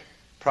not,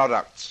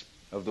 products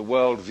of the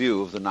world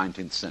view of the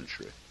 19th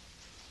century.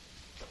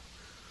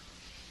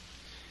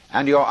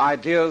 And your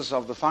ideas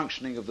of the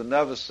functioning of the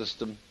nervous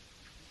system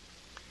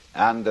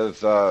and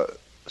of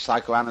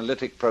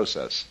psychoanalytic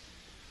process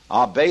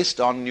are based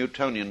on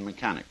Newtonian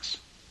mechanics.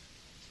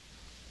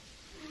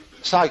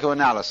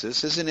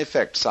 Psychoanalysis is in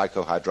effect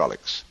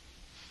psychohydraulics,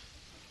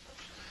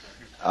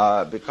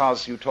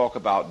 because you talk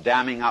about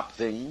damming up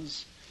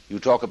things, you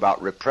talk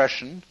about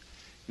repression,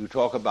 you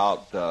talk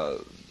about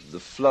the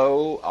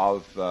flow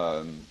of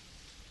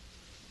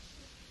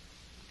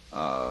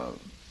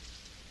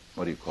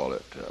what do you call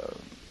it?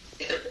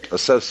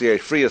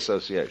 Free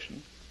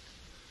association,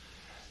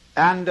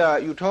 and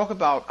you talk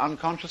about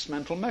unconscious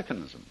mental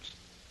mechanisms.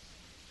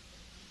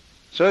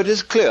 So it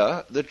is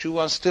clear that you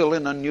are still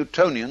in a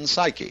Newtonian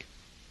psyche,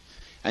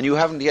 and you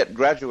haven't yet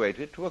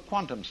graduated to a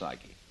quantum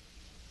psyche.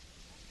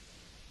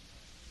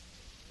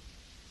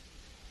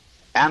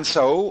 And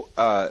so,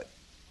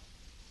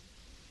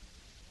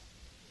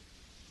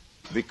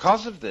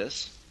 because of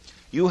this,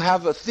 you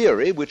have a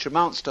theory which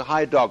amounts to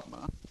high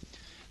dogma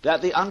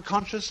that the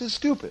unconscious is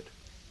stupid.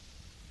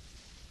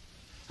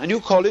 And you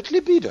call it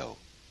libido,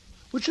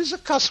 which is a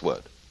cuss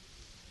word.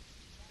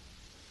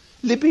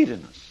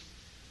 Libidinous.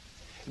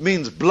 It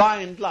means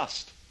blind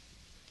lust.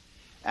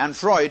 And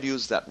Freud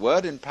used that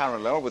word in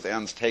parallel with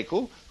Ernst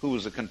Haeckel, who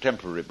was a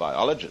contemporary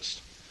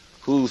biologist,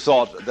 who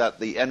thought that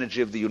the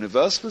energy of the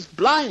universe was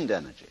blind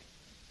energy,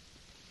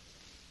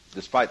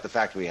 despite the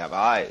fact we have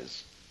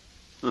eyes.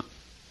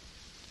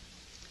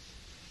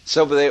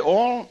 So they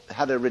all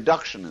had a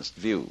reductionist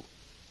view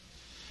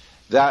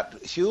that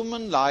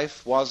human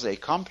life was a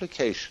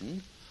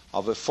complication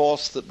of a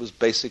force that was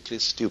basically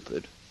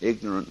stupid,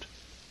 ignorant,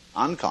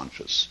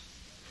 unconscious,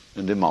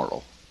 and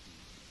immoral.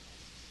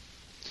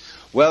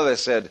 Well, they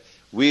said,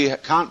 we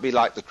can't be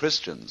like the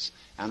Christians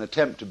and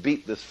attempt to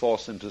beat this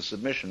force into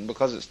submission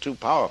because it's too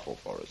powerful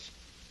for us.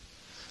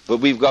 But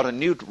we've got a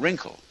new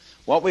wrinkle.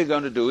 What we're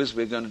going to do is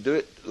we're going to do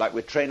it like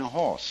we train a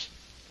horse.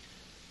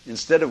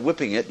 Instead of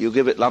whipping it, you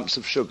give it lumps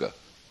of sugar.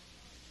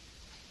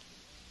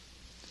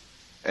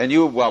 And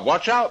you, well,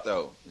 watch out,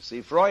 though. You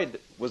see, Freud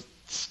was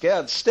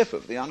scared stiff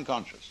of the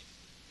unconscious.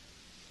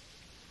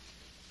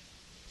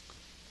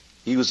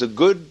 He was a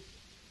good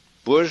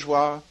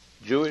bourgeois,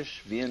 Jewish,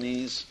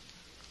 Viennese,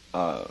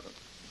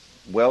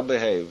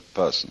 well-behaved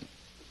person.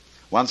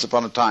 Once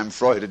upon a time,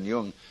 Freud and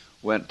Jung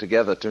went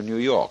together to New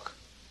York.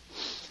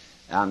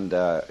 And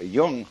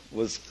Jung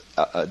was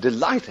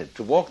delighted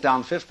to walk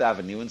down Fifth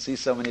Avenue and see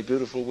so many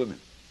beautiful women.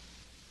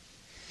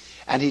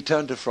 And he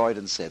turned to Freud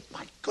and said,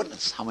 my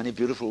goodness, how many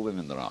beautiful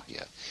women there are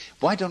here.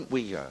 Why don't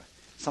we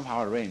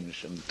somehow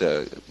arrange and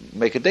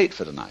make a date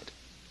for tonight?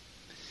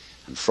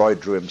 And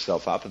Freud drew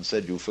himself up and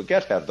said, you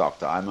forget, Herr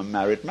Doctor, I'm a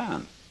married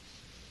man.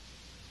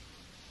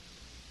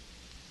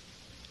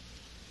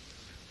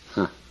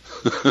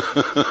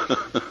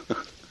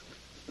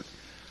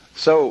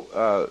 So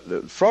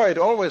Freud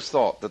always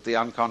thought that the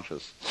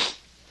unconscious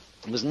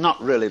was not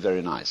really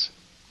very nice.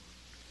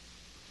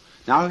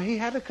 Now, he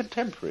had a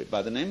contemporary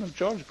by the name of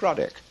George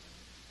Grodek.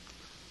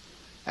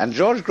 And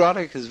George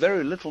Grodek is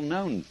very little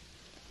known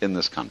in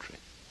this country.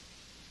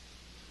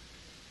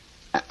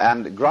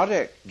 And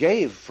Grodek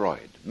gave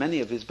Freud many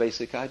of his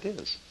basic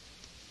ideas.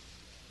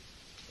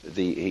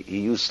 He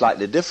used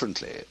slightly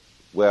differently,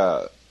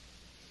 where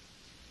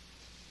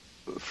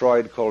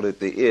Freud called it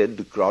the id,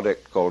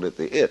 Grodek called it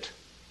the it.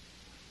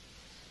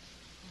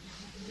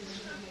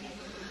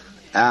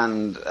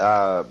 And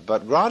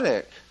but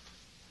Grodek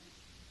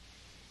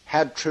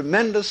had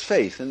tremendous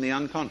faith in the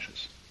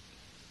unconscious.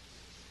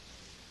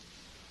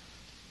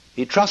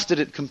 He trusted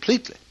it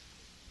completely.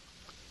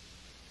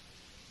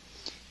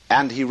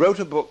 And he wrote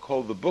a book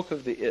called The Book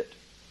of the It.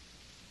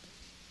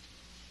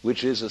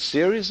 which is a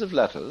series of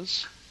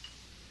letters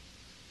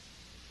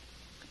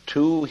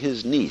to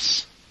his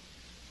niece,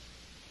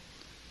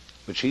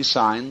 which he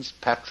signs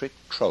Patrick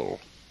Troll.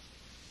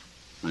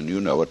 And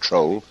you know a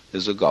troll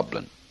is a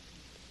goblin.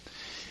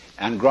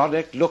 And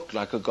Grodek looked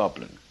like a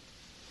goblin.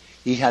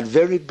 He had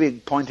very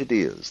big pointed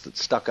ears that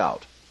stuck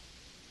out,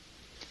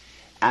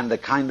 and a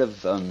kind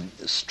of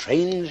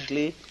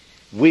strangely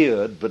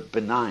weird but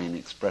benign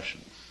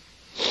expression.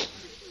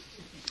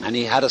 And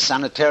he had a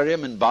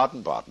sanitarium in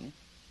Baden-Baden,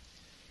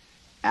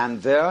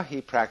 and there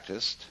he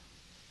practiced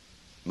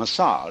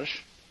massage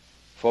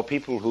for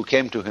people who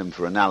came to him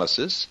for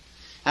analysis,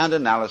 and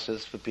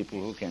analysis for people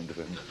who came to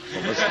him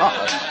for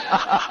massage.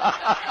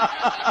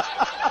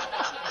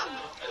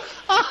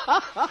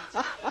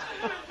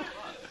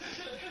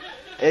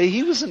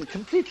 He was a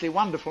completely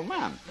wonderful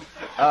man,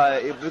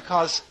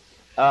 because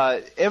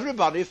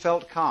everybody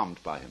felt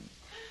calmed by him.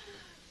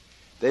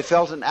 They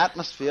felt an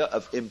atmosphere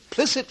of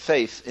implicit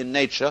faith in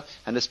nature,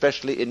 and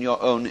especially in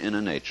your own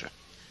inner nature.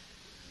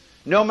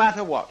 No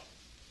matter what,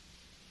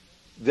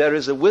 there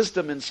is a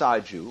wisdom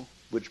inside you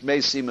which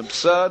may seem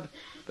absurd,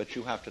 but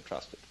you have to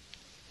trust it.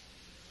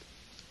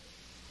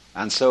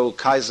 And so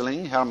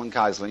Kaisling, Hermann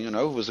Kaisling,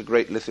 who was a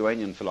great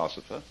Lithuanian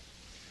philosopher,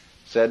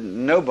 said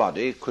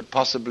nobody could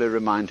possibly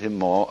remind him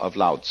more of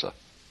Lao Tzu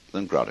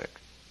than Grodek.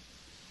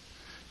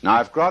 Now,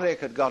 if Grodek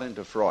had got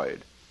into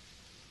Freud,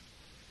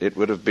 it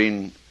would have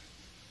been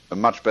a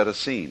much better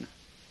scene.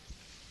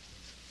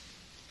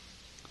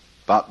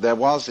 But there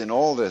was in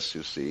all this,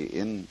 you see,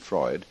 in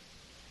Freud,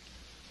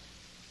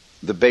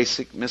 the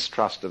basic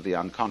mistrust of the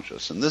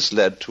unconscious. And this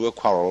led to a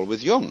quarrel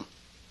with Jung.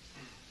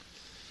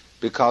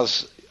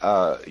 Because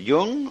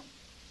Jung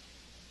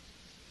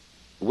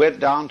went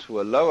down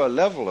to a lower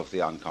level of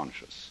the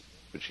unconscious,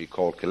 which he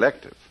called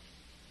collective,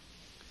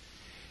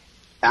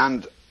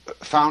 and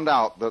found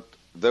out that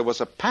there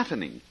was a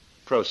patterning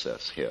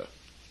process here,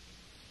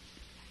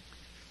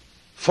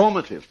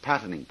 formative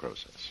patterning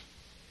process,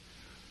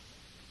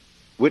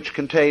 which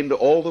contained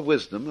all the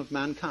wisdom of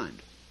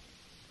mankind.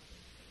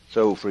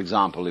 So, for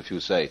example, if you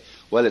say,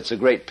 well, it's a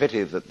great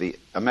pity that the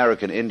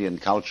American Indian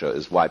culture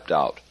is wiped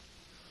out,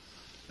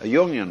 a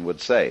Jungian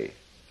would say,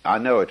 I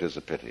know it is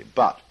a pity,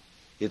 but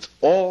it's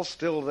all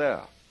still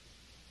there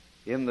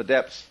in the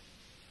depths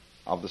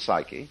of the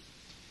psyche,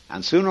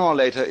 and sooner or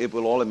later it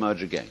will all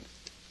emerge again.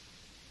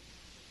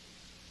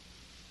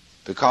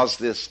 Because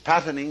this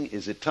patterning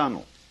is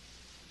eternal.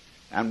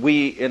 And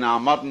we, in our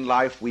modern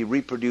life, we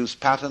reproduce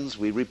patterns,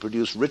 we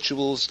reproduce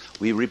rituals,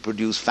 we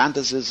reproduce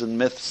fantasies and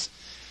myths,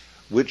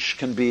 which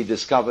can be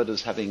discovered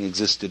as having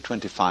existed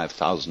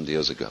 25,000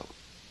 years ago.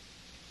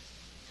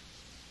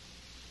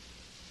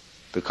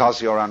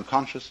 Because your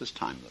unconscious is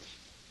timeless.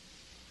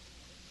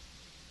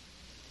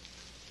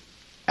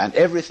 And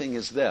everything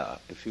is there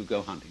if you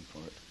go hunting for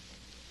it.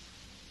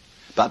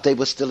 But they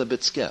were still a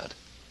bit scared.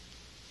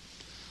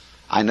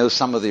 I know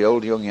some of the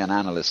old Jungian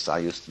analysts I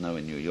used to know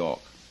in New York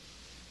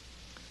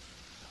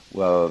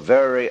were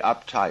very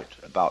uptight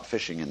about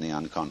fishing in the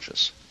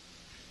unconscious,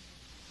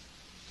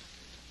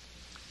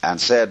 and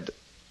said,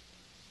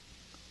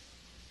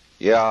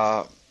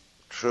 yeah,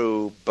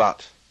 true,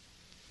 but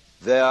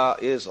there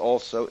is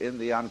also in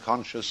the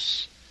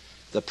unconscious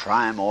the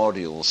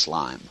primordial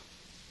slime,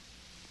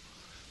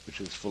 which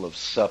is full of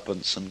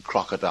serpents and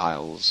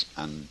crocodiles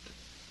and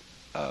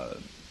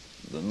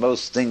the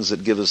most things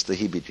that give us the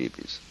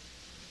heebie-jeebies.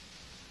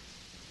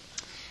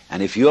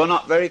 And if you're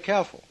not very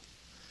careful,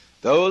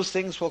 those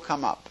things will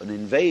come up and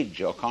invade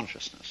your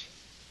consciousness.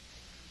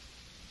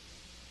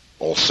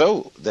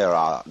 Also, there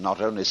are not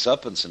only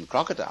serpents and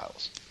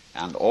crocodiles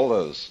and all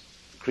those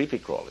creepy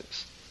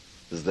crawlies,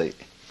 as the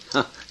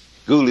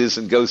ghoulies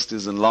and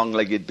ghosties and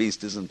long-legged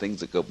beasties and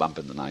things that go bump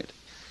in the night.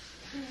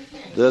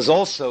 There's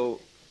also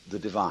the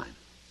divine.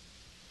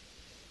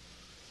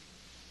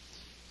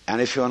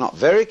 And if you're not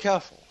very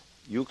careful,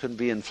 you can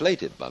be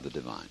inflated by the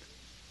divine.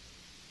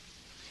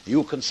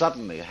 You can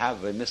suddenly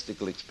have a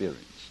mystical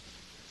experience.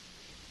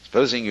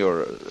 Supposing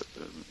you're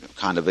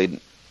kind of a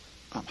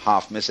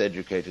half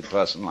miseducated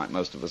person, like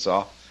most of us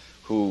are,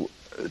 who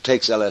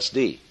takes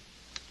LSD,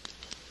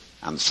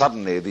 and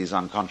suddenly these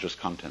unconscious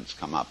contents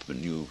come up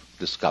and you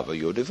discover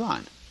you're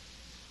divine.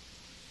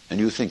 And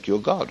you think you're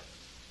God.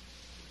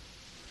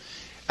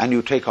 And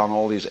you take on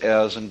all these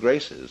airs and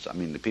graces. I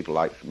mean, the people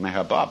like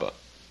Meher Baba,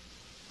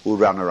 who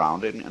ran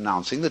around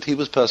announcing that he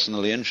was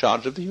personally in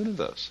charge of the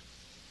universe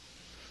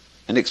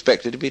and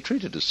expected to be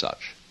treated as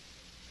such.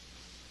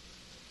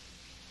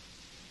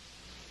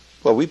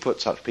 Well, we put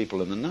such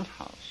people in the nut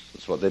house.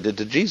 That's what they did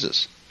to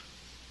Jesus.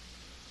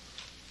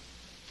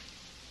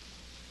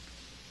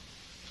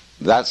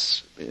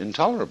 That's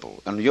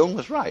intolerable. And Jung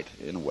was right,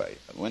 in a way,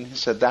 when he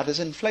said that is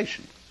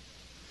inflation.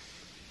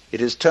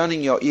 It is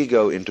turning your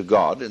ego into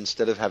God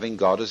instead of having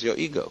God as your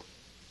ego.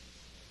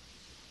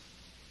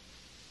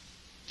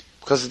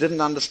 Because it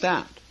didn't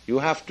understand. You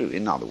have to,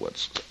 in other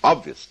words,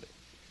 obviously,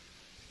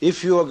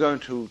 if you are going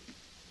to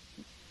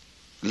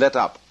let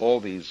up all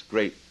these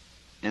great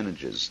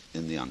energies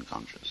in the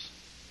unconscious,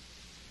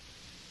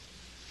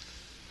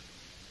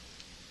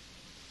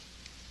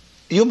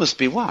 You must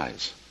be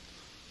wise.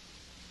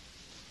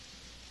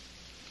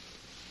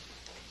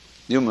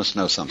 You must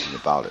know something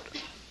about it,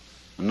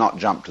 and not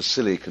jump to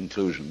silly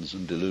conclusions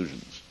and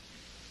delusions.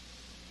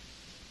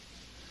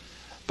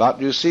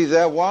 But you see,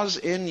 there was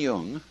in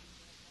Jung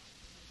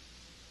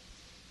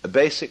a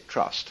basic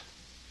trust.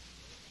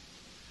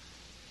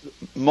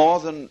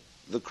 More than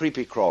the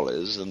creepy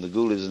crawlies and the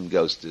ghoulies and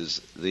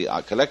ghosties, the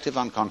collective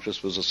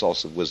unconscious was a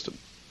source of wisdom.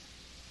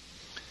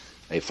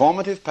 A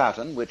formative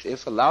pattern which,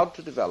 if allowed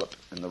to develop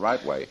in the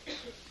right way,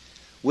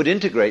 would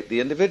integrate the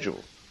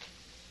individual,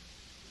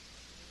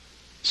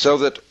 so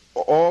that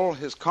all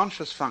his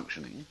conscious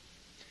functioning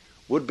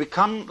would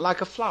become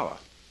like a flower.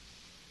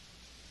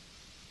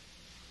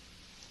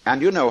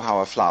 And you know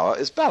how a flower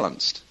is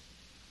balanced.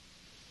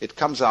 It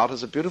comes out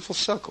as a beautiful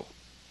circle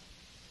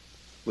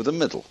with a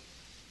middle.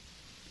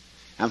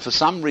 And for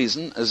some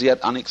reason, as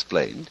yet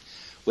unexplained,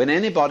 when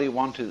anybody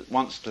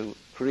wants to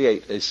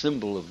create a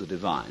symbol of the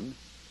divine,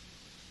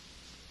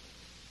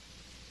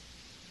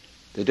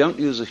 they don't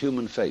use a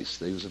human face,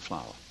 they use a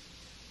flower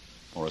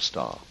or a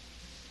star.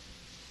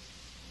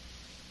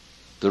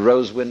 The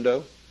rose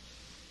window,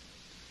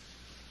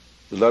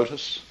 the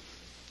lotus.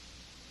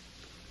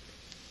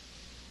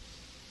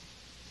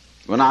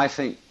 When I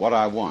think what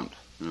I want,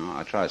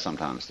 I try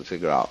sometimes to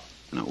figure out,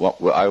 what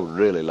I would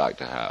really like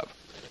to have.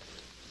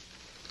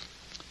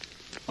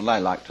 What I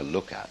like to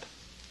look at.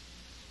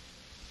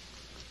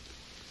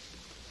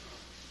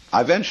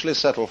 I eventually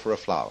settle for a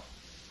flower.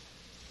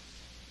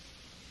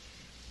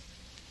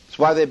 It's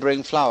why they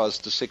bring flowers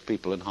to sick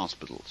people in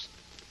hospitals.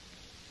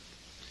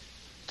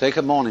 Take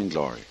a morning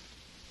glory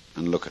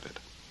and look at it.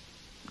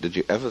 Did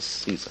you ever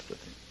see such a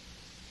thing?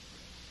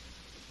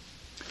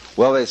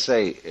 Well, they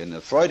say in the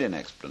Freudian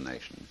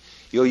explanation,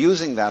 you're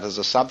using that as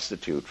a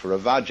substitute for a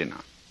vagina.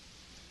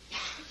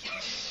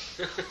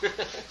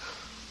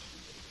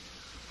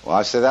 Well,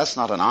 I say that's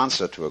not an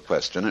answer to a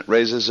question, it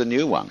raises a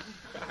new one.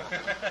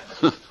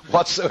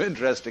 What's so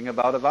interesting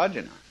about a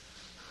vagina?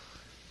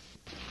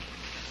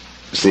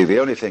 See, the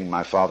only thing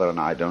my father and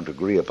I don't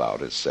agree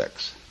about is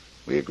sex.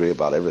 We agree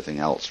about everything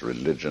else,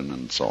 religion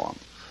and so on.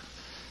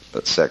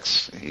 But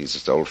sex, he's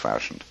just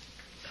old-fashioned.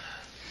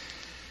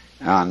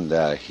 And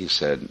he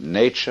said,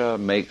 nature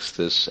makes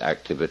this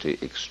activity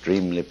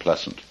extremely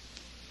pleasant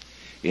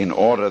in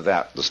order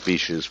that the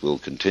species will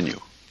continue,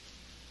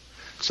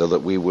 so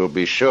that we will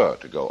be sure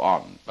to go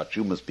on. But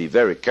you must be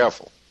very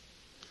careful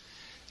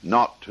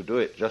not to do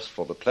it just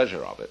for the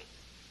pleasure of it,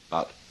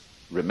 but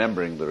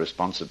remembering the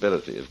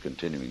responsibility of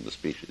continuing the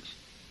species.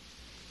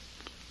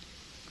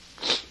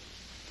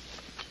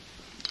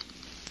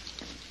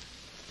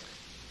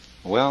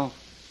 Well,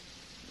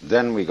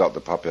 then we got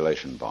the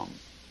population bomb.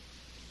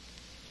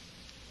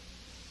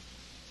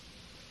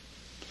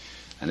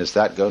 And is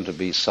that going to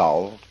be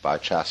solved by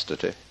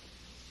chastity?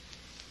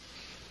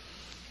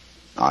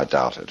 I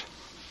doubt it.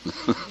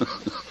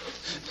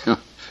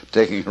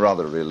 Taking a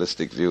rather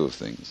realistic view of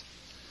things.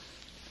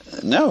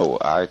 No,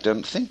 I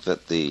don't think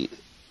that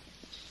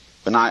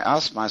when I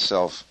ask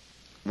myself,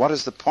 what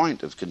is the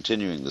point of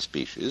continuing the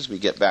species, we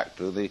get back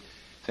to the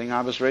thing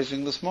I was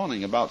raising this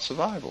morning about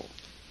survival.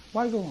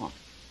 Why go on?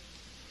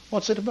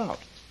 What's it about?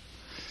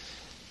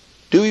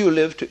 Do you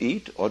live to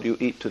eat, or do you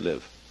eat to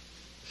live?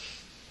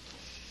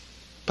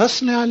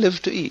 Personally, I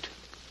live to eat.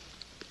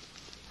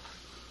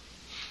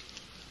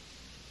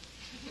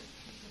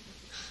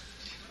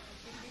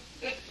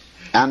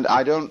 And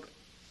I don't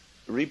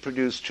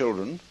reproduce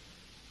children,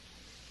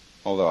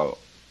 although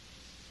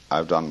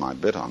I've done my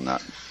bit on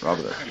that,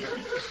 rather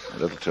a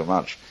little too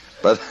much.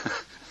 But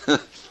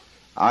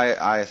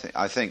I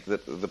think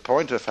that the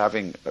point of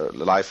having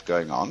life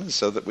going on is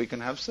so that we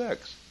can have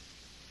sex.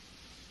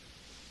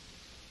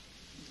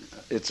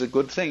 It's a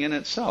good thing in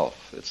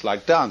itself. It's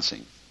like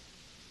dancing.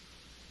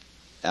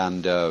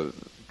 And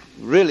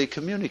really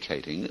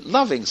communicating,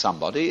 loving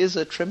somebody is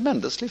a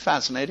tremendously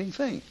fascinating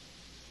thing.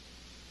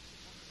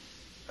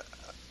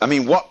 I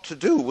mean, what to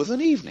do with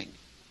an evening?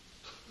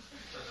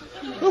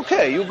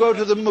 Okay, you go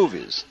to the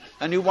movies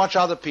and you watch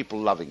other people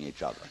loving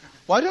each other.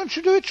 Why don't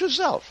you do it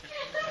yourself?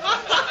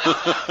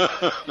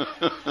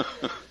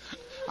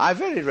 I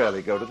very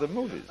rarely go to the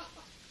movies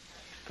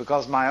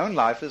because my own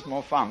life is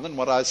more fun than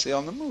what I see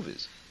on the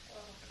movies.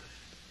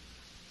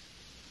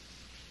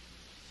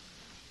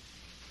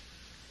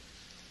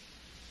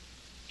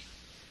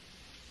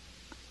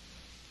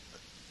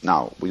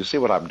 Now, will you see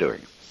what I'm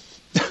doing?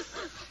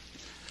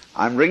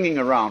 I'm ringing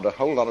around a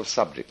whole lot of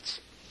subjects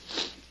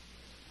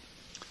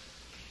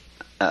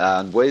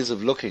and ways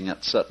of looking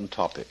at certain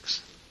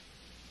topics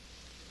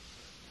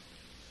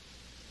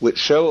which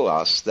show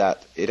us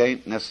that it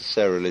ain't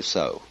necessarily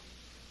so.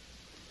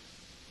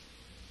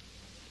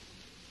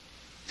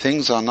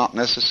 Things are not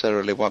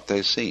necessarily what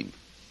they seem.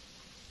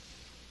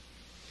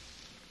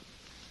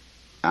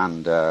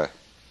 And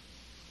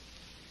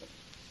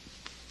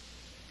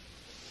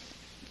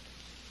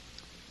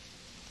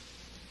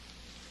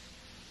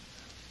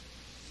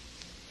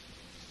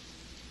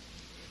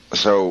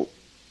so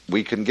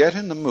we can get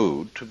in the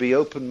mood to be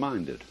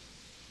open-minded.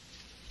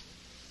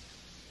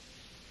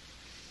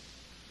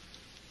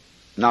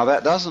 Now,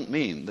 that doesn't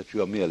mean that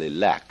you are merely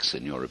lax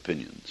in your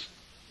opinions.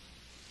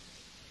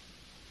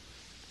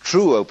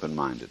 True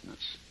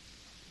open-mindedness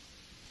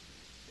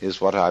is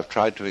what I've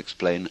tried to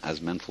explain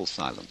as mental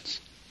silence,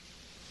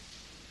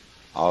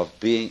 of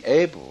being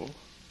able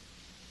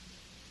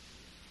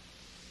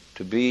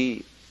to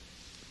be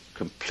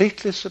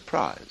completely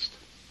surprised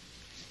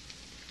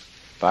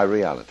by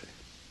reality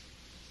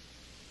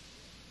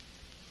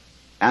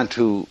and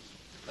to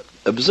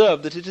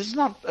observe that it is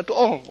not at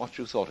all what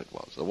you thought it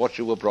was or what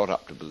you were brought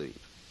up to believe.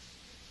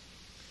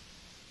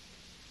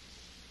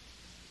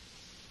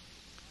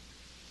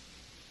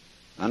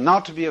 And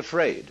not to be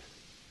afraid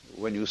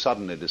when you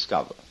suddenly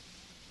discover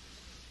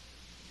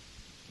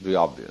the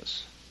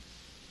obvious,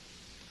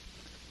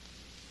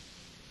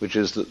 which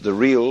is that the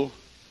real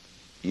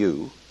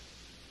you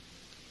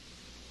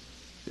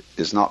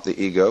is not the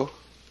ego,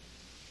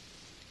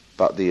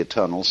 but the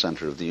eternal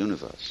center of the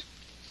universe.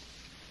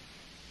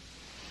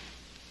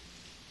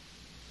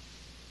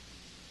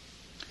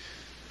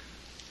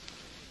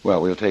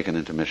 Well, we'll take an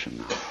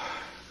intermission now.